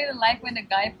don't really like when the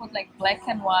guy put like black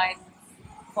and white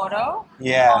photo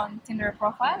Yeah. on Tinder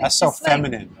profile. That's It's so just, like,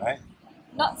 feminine, right?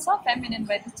 not so feminine,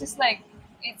 but it's just like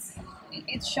it's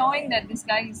showing that this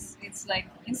guy is it's like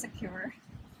insecure.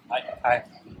 I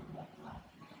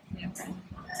Yeah, friend.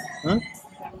 Hmm?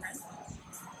 Yeah, friend.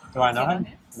 Do I know You know him?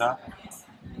 him? No.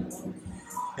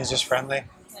 He's just friendly.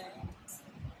 Yeah.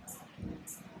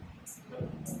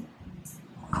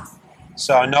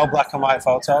 So no black and white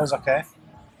photos, okay?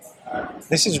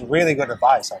 This is really good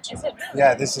advice, actually. Is it really?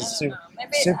 Yeah, this is I don't super, know.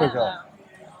 Maybe, super I don't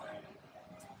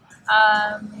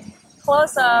good. know.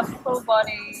 Close up, full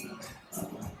body,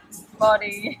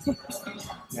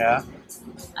 Yeah.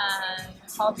 and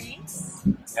hobbies.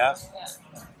 Yeah.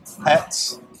 Yeah.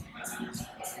 Pets.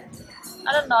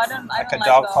 I don't know. I don't Like like a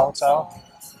dog dogs, photo?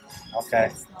 so Okay.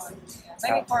 it's not,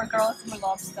 yeah. Maybe for girls who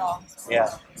loves dogs. Yeah.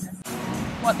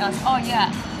 What else? Oh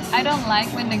yeah, I don't like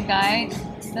when the guy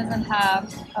doesn't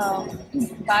have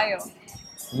bio.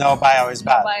 No bio is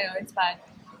No bad. bio, it's bad.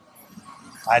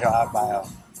 I don't have bio.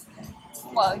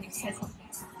 Well, you said something.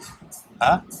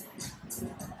 Huh?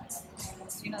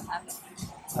 Do you not have it?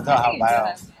 I don't I have think you do bio.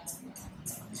 have it.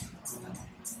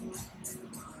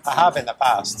 I have in the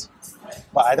past,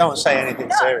 but I don't say anything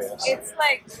No, serious. it's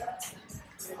like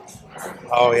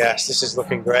Oh yes, this is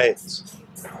looking great.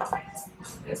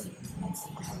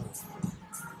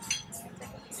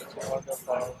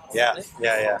 Yeah,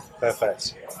 yeah,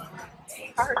 perfect.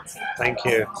 hearty. Thank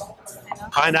you. You know?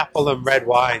 Pineapple and red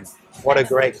wine. What a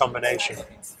great combination.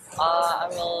 I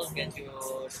will get you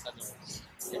the colors.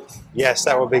 Yes,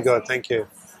 that would be good. Thank you.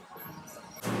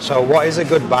 So, what is a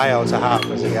good bio to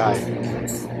have as a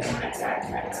guy?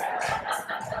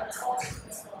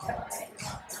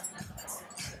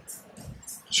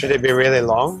 Should it be really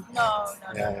long? No,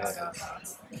 no, Yeah, no, yeah, no,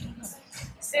 no.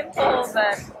 Simple,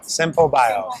 but Simple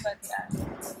bio. simple, but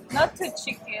yeah. Not too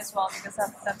cheeky as well because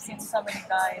I've seen so many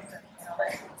guys that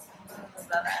like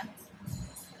blah, blah.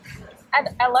 And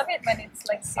I love it when it's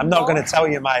like simple. I'm not going to tell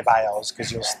you my bios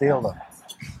because you'll steal them.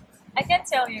 I can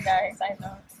tell you guys, I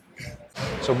know.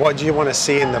 So, what do you want to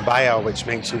see in the bio which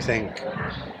makes you think,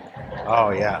 oh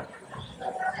yeah?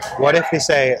 What if they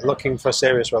say looking for a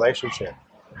serious relationship?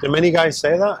 Do many guys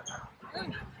say that?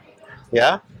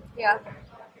 Yeah? Yeah.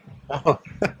 Oh.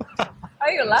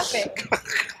 Are you laughing?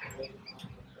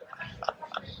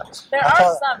 There I are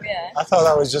thought- some, yeah. I thought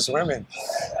that was just women.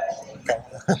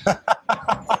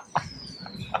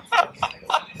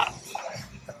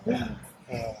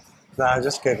 No,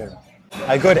 just kidding.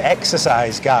 A good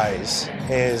exercise, guys,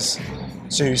 is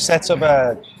to set up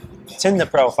a Tinder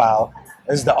profile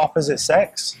as the opposite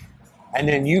sex, and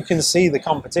then you can see the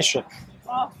competition,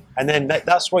 Oh, and then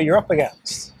that's what you're up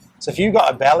against. So if you've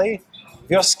got a belly, if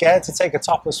you're scared to take a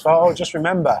topless photo, just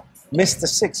remember, Mr.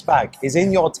 Six-Pack is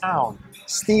in your town,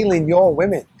 stealing your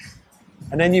women.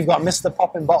 And then you've got Mr.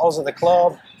 Popping Bottles at the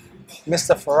club,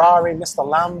 Mr. Ferrari, Mr.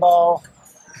 Lambo,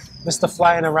 Mr.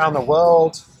 Flying around the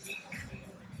world.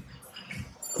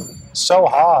 So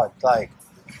hard, like,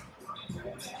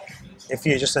 if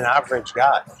you're just an average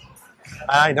guy.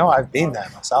 I know I've been there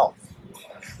myself,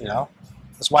 you know.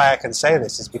 That's why I can say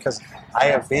this, is because I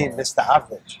have been Mr.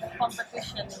 Average.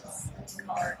 competition is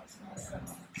hard.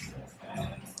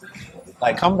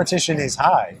 Like, competition is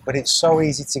high, but it's so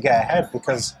easy to get ahead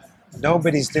because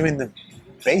nobody's doing the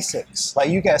basics. Like,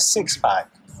 you get a six-pack.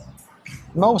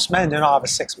 Most men do not have a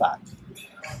six-pack.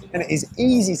 And it is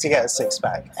easy to get a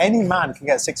six-pack. Any man can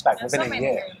get a six-pack There's within so a many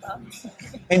year.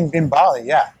 here, In Bali,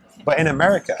 yeah. But in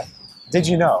America, did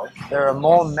you know there are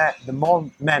more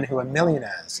men who are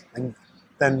millionaires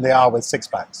than there are with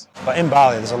six-packs? But in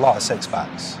Bali, there's a lot of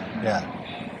six-packs. Yeah.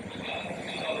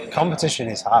 Competition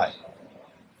is high.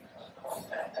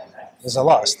 There's a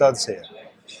lot of studs here.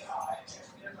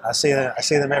 I see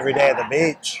them every day at the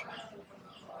beach,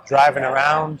 driving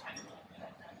around.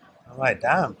 I'm like,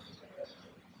 damn.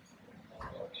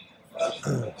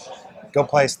 Good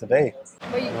place to be.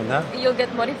 But you'll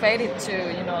get motivated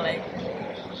to, like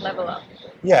level up.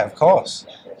 Yeah, of course.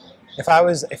 If I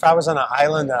was on an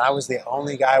island and I was the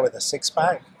only guy with a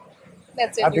six-pack,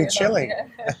 That's it. I'd be you're not- chilling. yeah.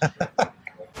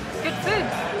 Good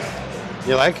food.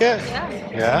 You like it?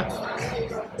 Yeah.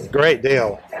 Yeah? Great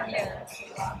deal. Yeah.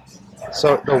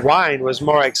 So the wine was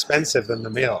more expensive than the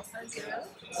meal.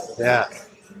 Yeah.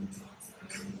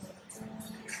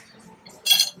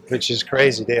 Which is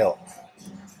crazy deal.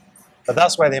 But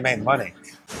that's where they make money.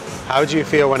 How do you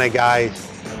feel when a guy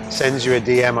sends you a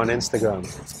DM on Instagram?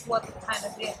 What kind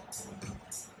of deal?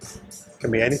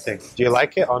 Can be anything. Do you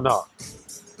like it or not?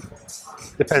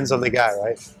 Depends on the guy,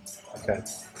 right? Okay.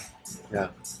 Yeah.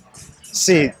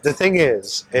 See, the thing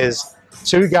is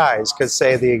two guys could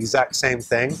say the exact same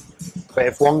thing, but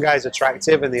if one guy's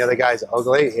attractive and the other guy's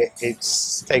ugly,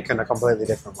 it's taken a completely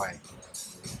different way.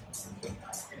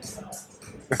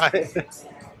 Right?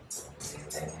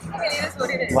 I mean, it is what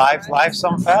it is. Life's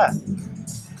unfair.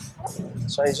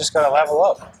 So you just gotta level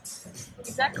up.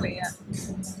 Exactly, yeah.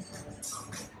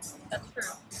 That's true.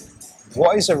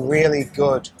 What is a really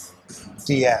good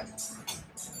DM?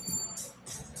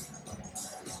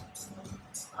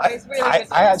 It's really I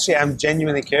good. actually am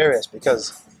genuinely curious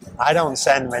because I don't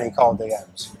send many cold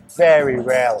DMs. Very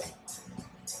rarely.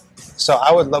 So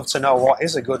I would love to know what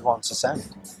is a good one to send.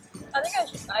 I think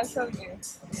I showed you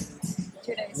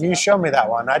 2 days You ago. showed me that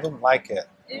one. I didn't like it.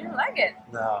 You didn't like it?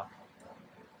 No.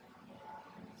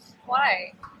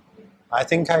 Why? I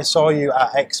think I saw you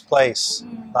at X Place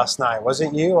last night. Was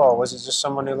it you, or was it just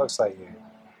someone who looks like you?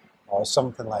 Or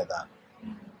something like that.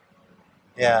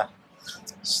 Yeah.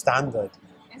 Standard.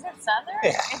 Is it standard?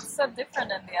 Yeah. It's so different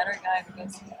than the other guy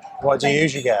because What do you like,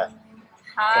 usually get?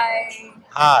 hi,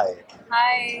 Hi.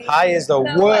 hi. Hi is the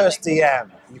No, worst like,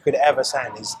 DM you could ever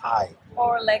send is hi.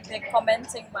 or like they're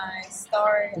commenting my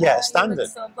story. Yeah, "Ah, you standard. look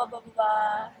so blah blah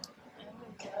blah.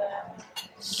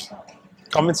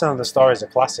 Commenting on the story is a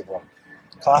classic one.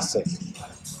 Classic.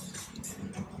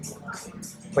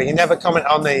 But you never comment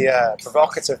on the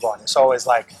provocative one. It's always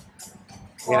like,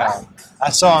 you know, I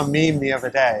saw a meme the other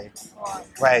day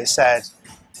where it said,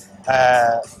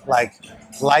 like,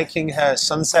 liking her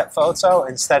sunset photo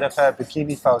instead of her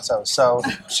bikini photo. So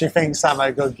she thinks I'm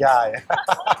a good guy.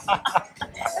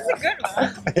 That's a good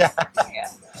one. Yeah, Yeah.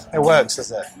 it works,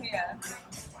 does it? Yeah.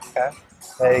 Okay,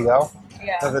 there you go.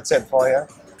 Yeah. Another tip for you.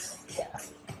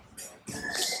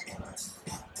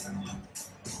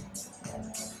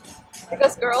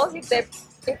 Because girls, if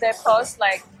they post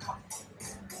like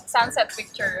sunset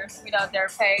pictures without their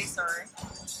face or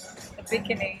the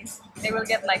bikinis, they will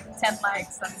get like 10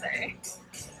 likes, let's say.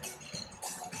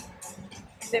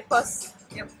 If they post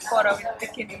a photo with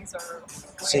bikinis or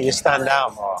So you stand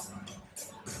out more.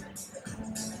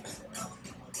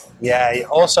 Yeah,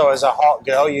 also as a hot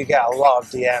girl, you get a lot of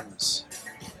DMs.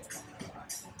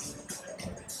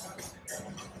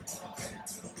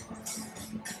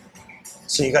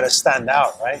 So you got to stand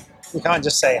out, right? You can't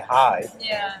just say hi.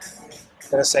 yeah, You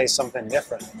got to say something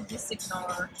different. just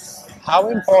ignore. How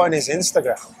important is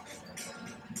Instagram?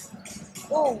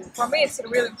 Oh, for me it's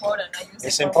really important. I use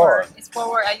It's it for important. work. It's for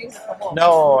work. I use it for work.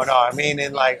 No, I mean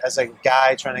in like as a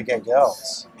guy trying to get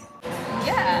girls.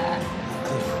 Yeah.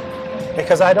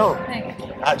 Because I don't Thank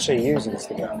you. actually use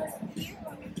Instagram.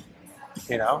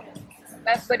 You know?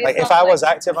 But it's Like if not I was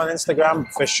active on Instagram,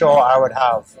 for sure I would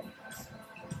have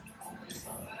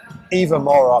even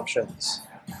more options.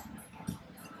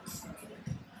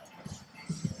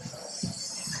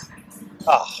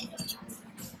 Ah.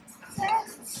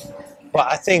 But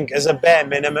I think as a bare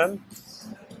minimum,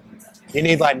 you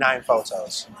need like 9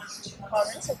 photos. on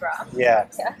Instagram. Yeah.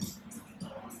 Yeah.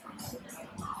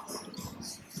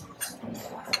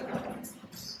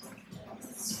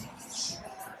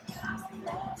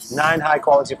 Nine high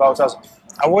quality photos.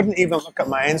 I wouldn't even look at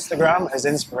my Instagram as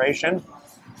inspiration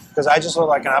because I just look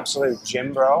like an absolute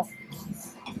gym bro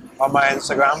on my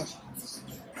Instagram.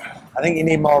 I think you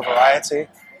need more variety.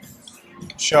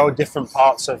 Show different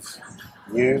parts of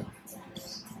you.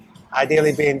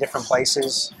 Ideally be in different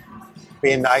places.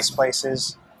 Be in nice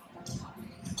places.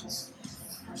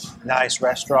 Nice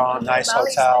restaurant, nice Bali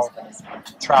is hotel, nice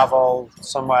place. travel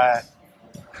somewhere.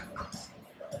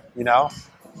 You know?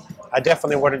 I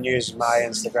definitely wouldn't use my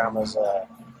Instagram as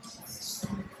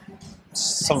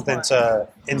something to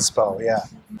inspo, yeah.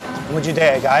 Would you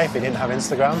date a guy if he didn't have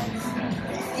Instagram?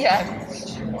 Yeah.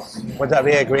 Would that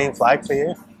be a green flag for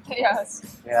you? Yes.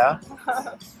 Yeah?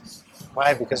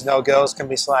 Why? Because no girls can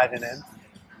be sliding in.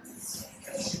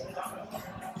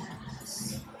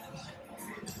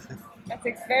 That's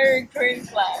a very green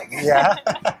flag. Yeah?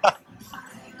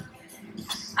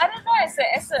 I don't know.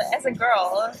 As a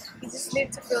girl, you just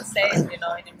need to feel safe, you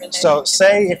know, in a relationship. So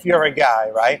say if you're a guy,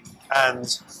 right,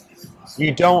 and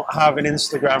you don't have an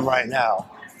Instagram right now,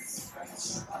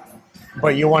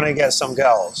 but you want to get some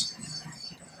girls,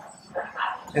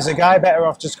 is a guy better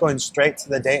off just going straight to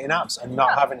the dating apps and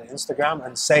not having an Instagram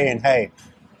and saying, hey,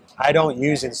 I don't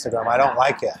use Instagram, I don't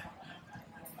like it? I feel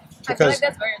Because, like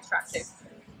that's very attractive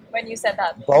when you said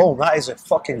that. boom, that is a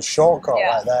fucking shortcut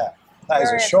Yeah. right there. That is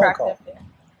Very a shortcut. attractive, yeah.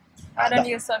 I don't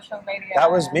use social media. That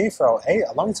was me for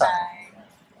a long time.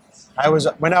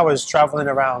 When I was traveling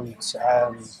around,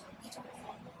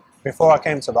 before I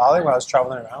came to Bali, when I was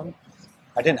traveling around,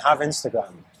 I didn't have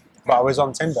Instagram, but I was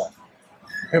on Tinder.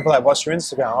 People were like, what's your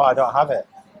Instagram? Oh, I don't have it.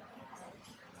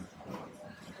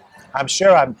 I'm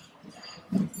sure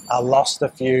I lost a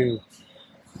few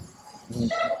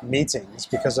meetings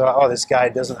because of, oh, this guy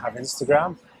doesn't have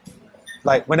Instagram.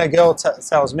 Like when a girl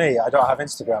tells me I don't have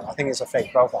Instagram, I think it's a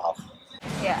fake profile.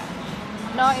 Yeah.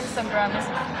 No, Instagram is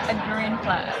a green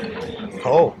flag.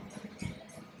 Cool.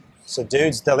 So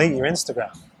dudes, delete your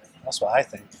Instagram. That's what I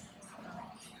think.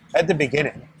 At the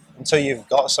beginning, until you've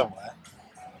got somewhere.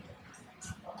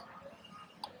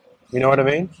 You know what I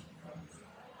mean?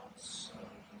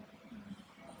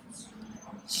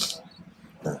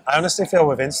 I honestly feel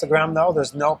with Instagram though,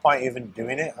 there's no point even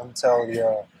doing it until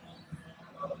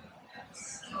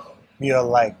you're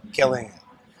like killing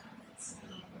it.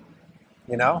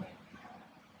 You know?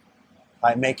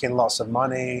 Like making lots of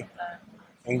money,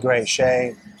 in great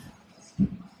shape,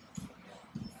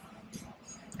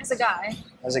 As a guy.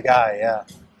 As a guy, yeah.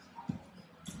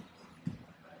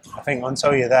 I think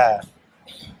until you're there,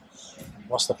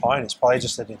 what's the point? It's probably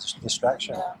just a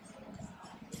distraction. Yeah.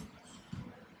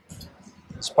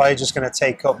 It's probably just going to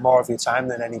take up more of your time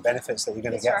than any benefits that you're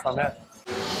going to get from it.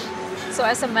 So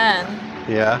as a man,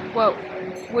 Yeah. what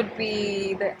would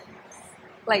be the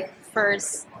like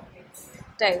first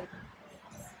date?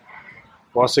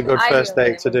 What's a good first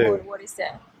date to do? What is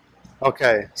that?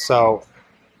 Okay, so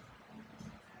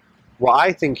what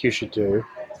I think you should do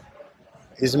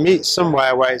is meet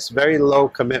somewhere where it's very low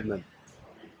commitment,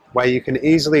 where you can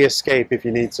easily escape if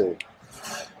you need to.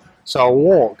 So a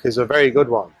walk is a very good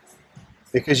one,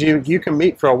 because you can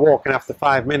meet for a walk and after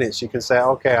 5 minutes you can say,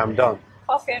 okay, I'm done.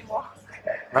 Coffee and walk.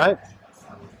 Right?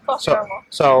 Coffee and walk.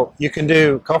 So you can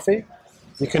do coffee,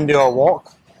 you can do a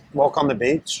walk on the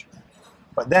beach,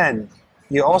 but then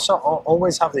you also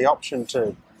always have the option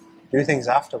to do things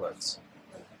afterwards.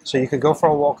 So you could go for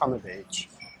a walk on the beach,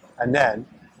 and then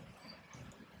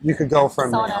you could go for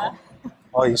a meal,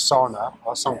 or your sauna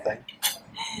or something,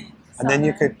 and then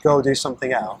you could go do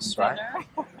something else, right?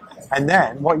 And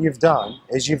then what you've done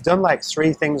is you've done like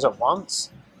 3 things at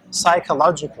once.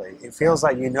 Psychologically, it feels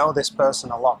like you know this person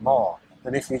a lot more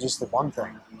than if you just did one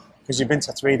thing, because you've been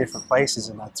to 3 different places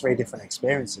and had 3 different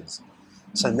experiences.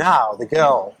 So now the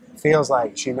girl feels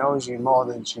like she knows you more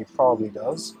than she probably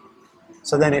does.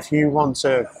 So then if you want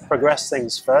to progress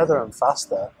things further and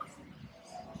faster,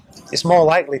 it's more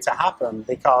likely to happen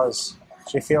because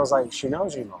she feels like she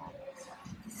knows you more.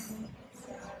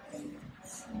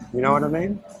 You know what I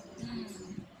mean?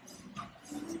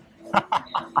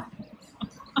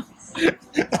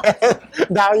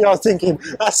 Now you're thinking,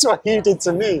 that's what you did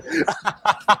to me.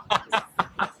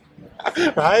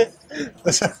 Right?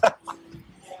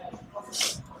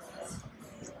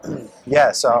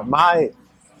 Yeah, so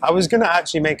I was going to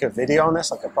actually make a video on this,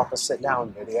 like a proper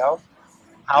sit-down video.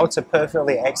 How to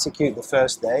perfectly execute the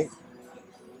first date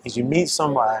is you meet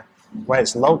somewhere where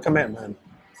it's low commitment,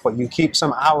 but you keep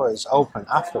some hours open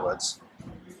afterwards.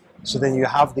 So then you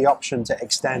have the option to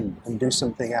extend and do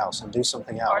something else and do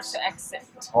something else. Or to exit.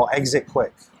 Or exit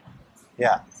quick.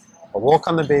 Yeah. A walk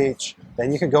on the beach,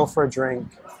 then you can go for a drink,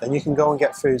 then you can go and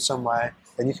get food somewhere,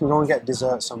 then you can go and get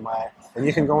dessert somewhere, then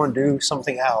you can go and do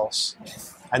something else.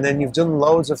 And then you've done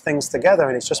loads of things together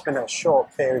and it's just been a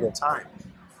short period of time.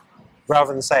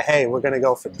 Rather than say, hey, we're going to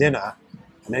go for dinner,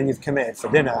 and then you've committed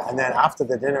for dinner, and then after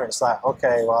the dinner it's like,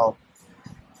 okay, well,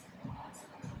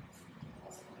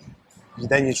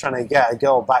 then you're trying to get a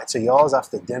girl back to yours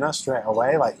after dinner straight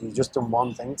away, like you've just done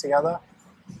one thing together.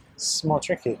 It's more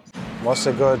tricky. What's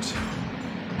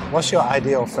your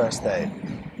ideal first date?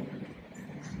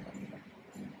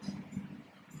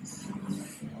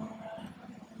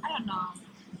 I don't know.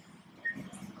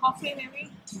 Coffee maybe?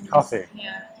 Coffee.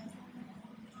 Yeah.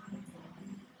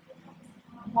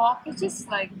 Walk is just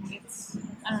like, it's,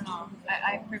 I don't know.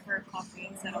 I prefer coffee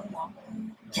instead of walk.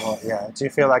 Well, yeah. Do you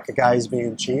feel like a guy is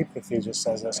being cheap if he just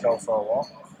says, let's go for a walk?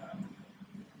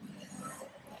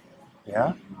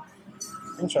 Yeah?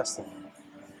 Interesting.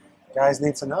 Guys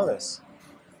need to know this.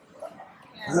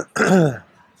 Yeah.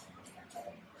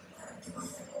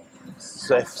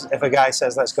 So if a guy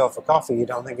says, let's go for coffee, you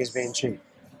don't think he's being cheap?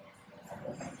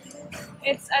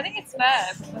 I think it's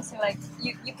bad because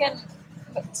you can,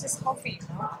 but it's just coffee,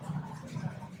 you know?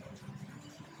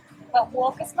 But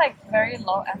walk is like very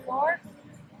low effort,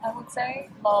 I would say.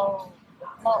 Low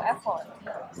effort.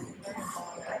 Very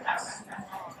low.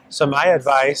 So my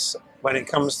advice when it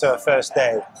comes to a first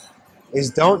date is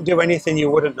don't do anything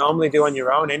you wouldn't normally do on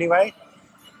your own anyway.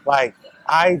 Like,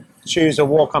 I choose a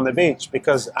walk on the beach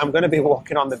because I'm going to be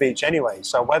walking on the beach anyway.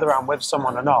 So whether I'm with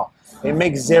someone or not, it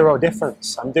makes zero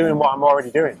difference. I'm doing what I'm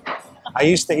already doing. I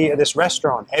used to eat at this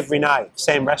restaurant every night,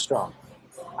 same restaurant.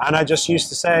 And I just used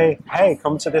to say, hey,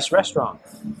 come to this restaurant.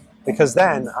 Because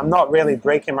then I'm not really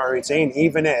breaking my routine,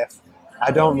 even if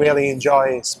I don't really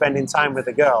enjoy spending time with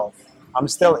a girl. I'm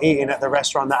still eating at the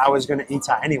restaurant that I was going to eat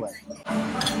at anyway.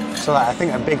 So I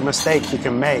think a big mistake you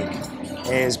can make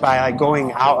is by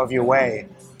going out of your way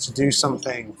to do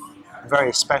something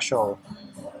very special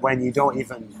when you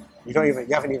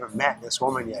haven't even met this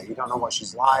woman yet. You don't know what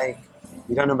she's like.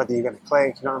 You don't know whether you're going to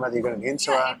click. You don't know whether you're going to be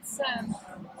into her. It's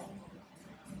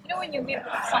you know, when you meet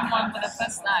someone for the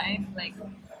first time, like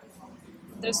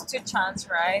there's 2 chances,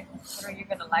 right? Whether you're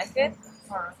gonna like it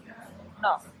or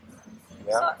no.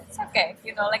 Yeah. So it's okay,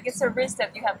 you know, like it's a risk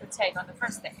that you have to take on the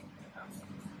first day.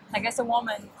 Like as a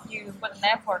woman, you put an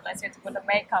effort, let's say to put the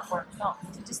makeup or no,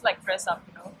 to just like dress up,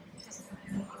 you know, just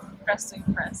dress to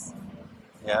impress.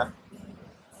 Yeah.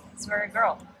 It's very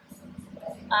girl.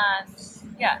 And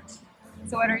yeah,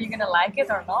 so whether you're gonna like it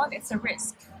or not, it's a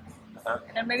risk. And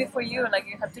then maybe for you, like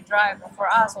you have to drive, or for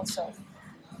us also.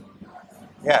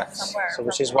 Yes. Somewhere So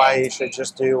which from is why A you to should B.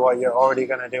 just do what you're already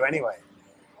going to do anyway.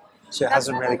 So it That's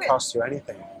hasn't a really little bit- cost you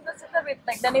anything. That's a little bit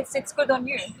like then it's good on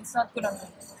you. It's not good on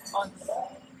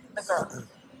the girl.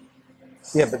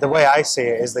 Yeah, but the way I see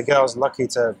it is the girl's lucky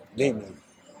to meet me.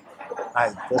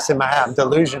 That's in my head. I'm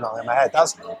delusional in my head.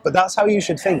 But that's how you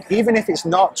should think. Even if it's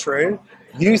not true,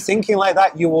 you thinking like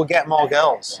that, you will get more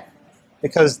girls.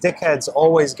 Because dickheads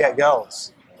always get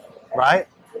girls, right?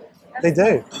 They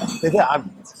do. They do.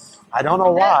 I don't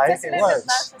know why That's a it little bit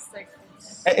works. narcissistic.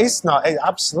 It is not. It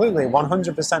absolutely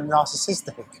 100%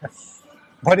 narcissistic.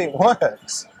 But it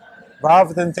works.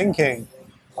 Rather than thinking,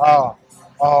 oh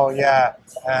yeah,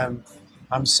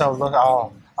 I'm so lucky.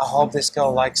 Oh, I hope this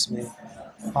girl likes me.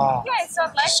 Oh, Yeah, it's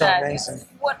not like she's so that. amazing.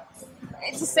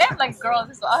 It's the same like girls.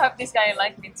 As well. I hope this guy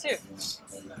like me too.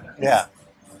 Yeah.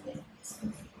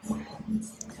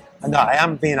 No, I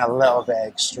am being a little bit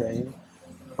extreme,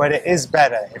 but it is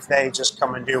better if they just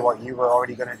come and do what you were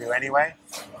already going to do anyway.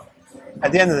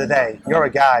 At the end of the day, you're a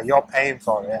guy, you're paying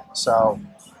for it, so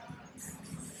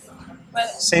But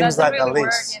Seems doesn't like the really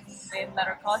least. work in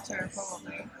other culture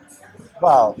probably.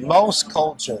 well, most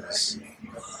cultures,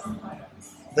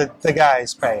 the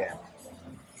guys pay it.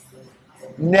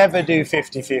 Never do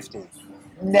 50-50.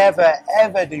 Never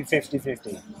ever do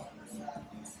 50-50.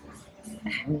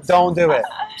 Don't do it.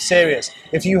 Serious.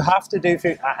 If you have to do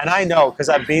 50, and I know because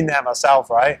I've been there myself,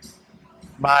 right?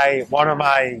 One of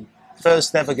my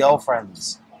first ever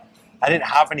girlfriends, I didn't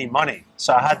have any money,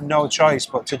 so I had no choice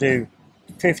but to do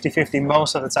 50-50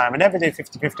 most of the time. I never did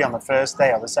 50-50 on the first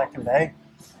day or the second day,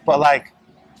 but like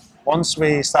once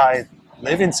we started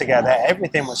living together,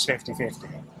 everything was 50-50.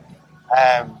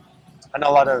 And a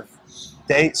lot of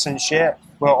dates and shit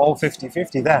were all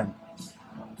 50-50 then.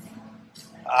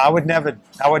 I would never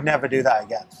do that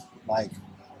again. Like,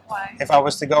 Why? if I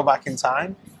was to go back in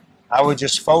time, I would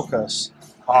just focus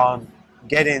on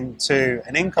getting to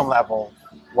an income level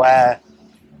where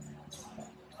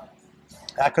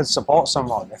I could support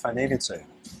someone if I needed to.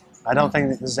 I don't think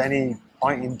that there's any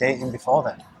point in dating before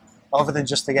then, other than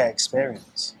just to get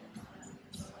experience.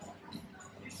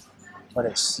 But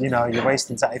it's, you're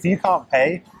wasting time. If you can't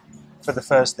pay for the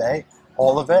first date,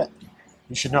 all of it,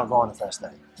 you should not go on the first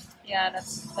date. Yeah,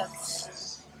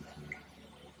 that's.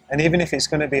 And even if it's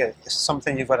going to be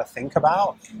something you've got to think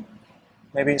about,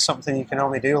 maybe it's something you can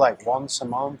only do like once a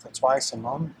month or twice a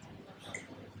month,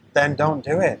 then don't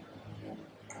do it.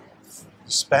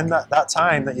 Spend that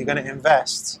time that you're going to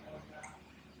invest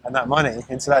and that money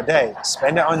into that day,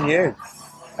 spend it on you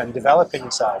and developing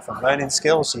yourself and learning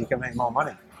skills so you can make more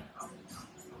money.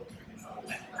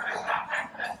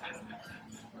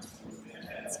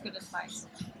 That's good advice.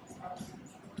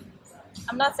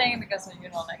 I'm not saying because like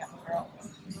I'm a girl,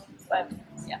 but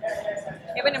yeah.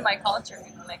 Even in my culture,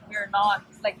 like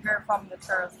we're from the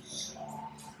third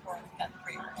world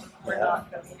country. We're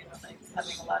not really, like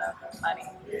having a lot of money.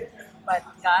 But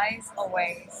guys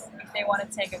always, if they want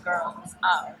to take a girl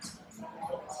out,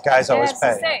 Guys they always have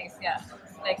to pay. save. Yeah,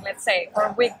 like let's say for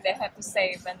a week they have to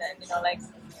save, and then like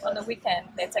on the weekend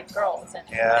they take girls and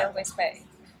Yeah. they always pay.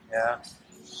 Yeah.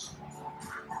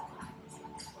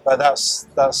 But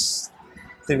that's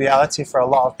the reality for a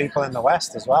lot of people in the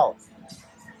West as well.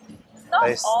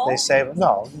 Not all. They save,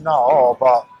 no, not all,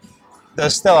 but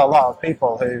there's still a lot of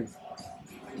people who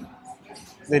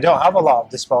they don't have a lot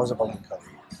of disposable income.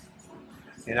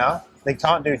 They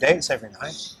can't do dates every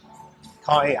night,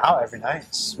 can't eat out every night.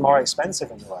 It's more expensive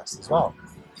in the West as well.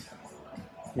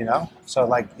 So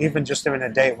like even just doing a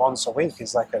date once a week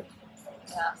is like a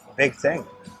big thing.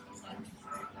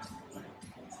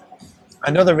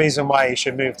 Another reason why you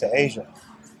should move to Asia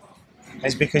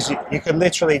is because you could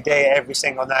literally date every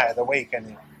single night of the week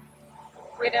and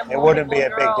it wouldn't be a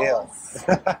big deal.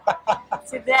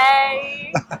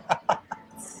 Today,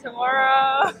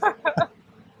 tomorrow.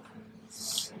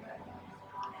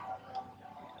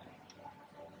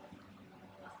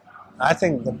 I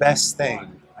think the best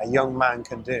thing a young man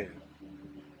can do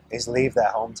is leave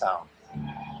their hometown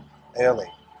early.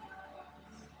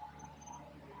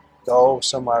 Go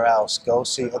somewhere else. Go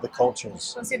see other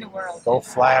cultures. Go see the world. Go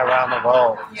fly around the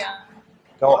world. Yeah.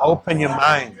 Go open your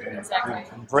mind Exactly.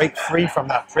 and break free from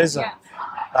that prison Yeah.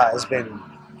 that has been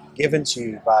given to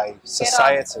you by Get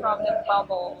society. out from the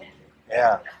bubble.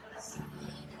 Yeah.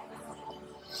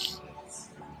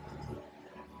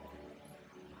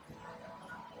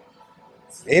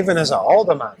 Even as an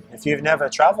older man, if you've never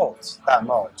traveled that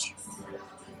much,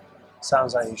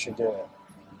 sounds like you should do it.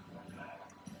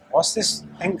 What's this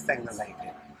pink thing they're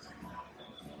making?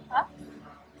 Huh?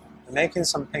 They're making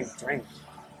some pink drink.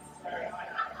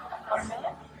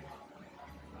 Watermelon?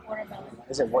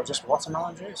 Is it what? Just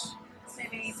watermelon juice?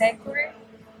 Maybe daiquiri?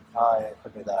 Oh, yeah, it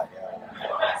could be that.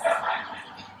 Yeah.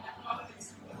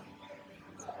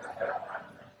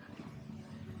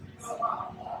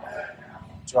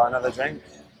 Do you want another drink?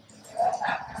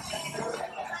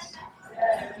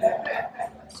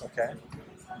 It's okay.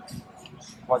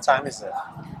 What time is it?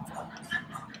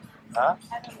 Huh?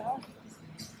 I don't know.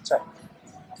 Check.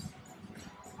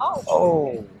 Oh,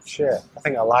 Oh, shit. I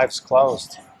think our live's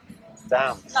closed.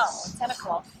 Damn. no, 10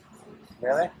 o'clock.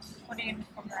 Really? What do you need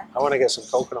from there? I want to get some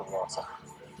coconut water.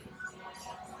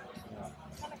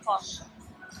 10 o'clock.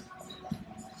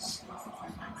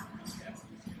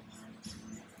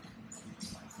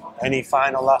 Any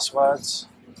final last words?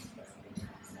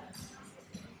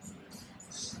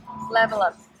 Level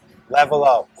up. Level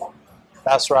up.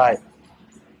 That's right.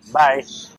 Bye.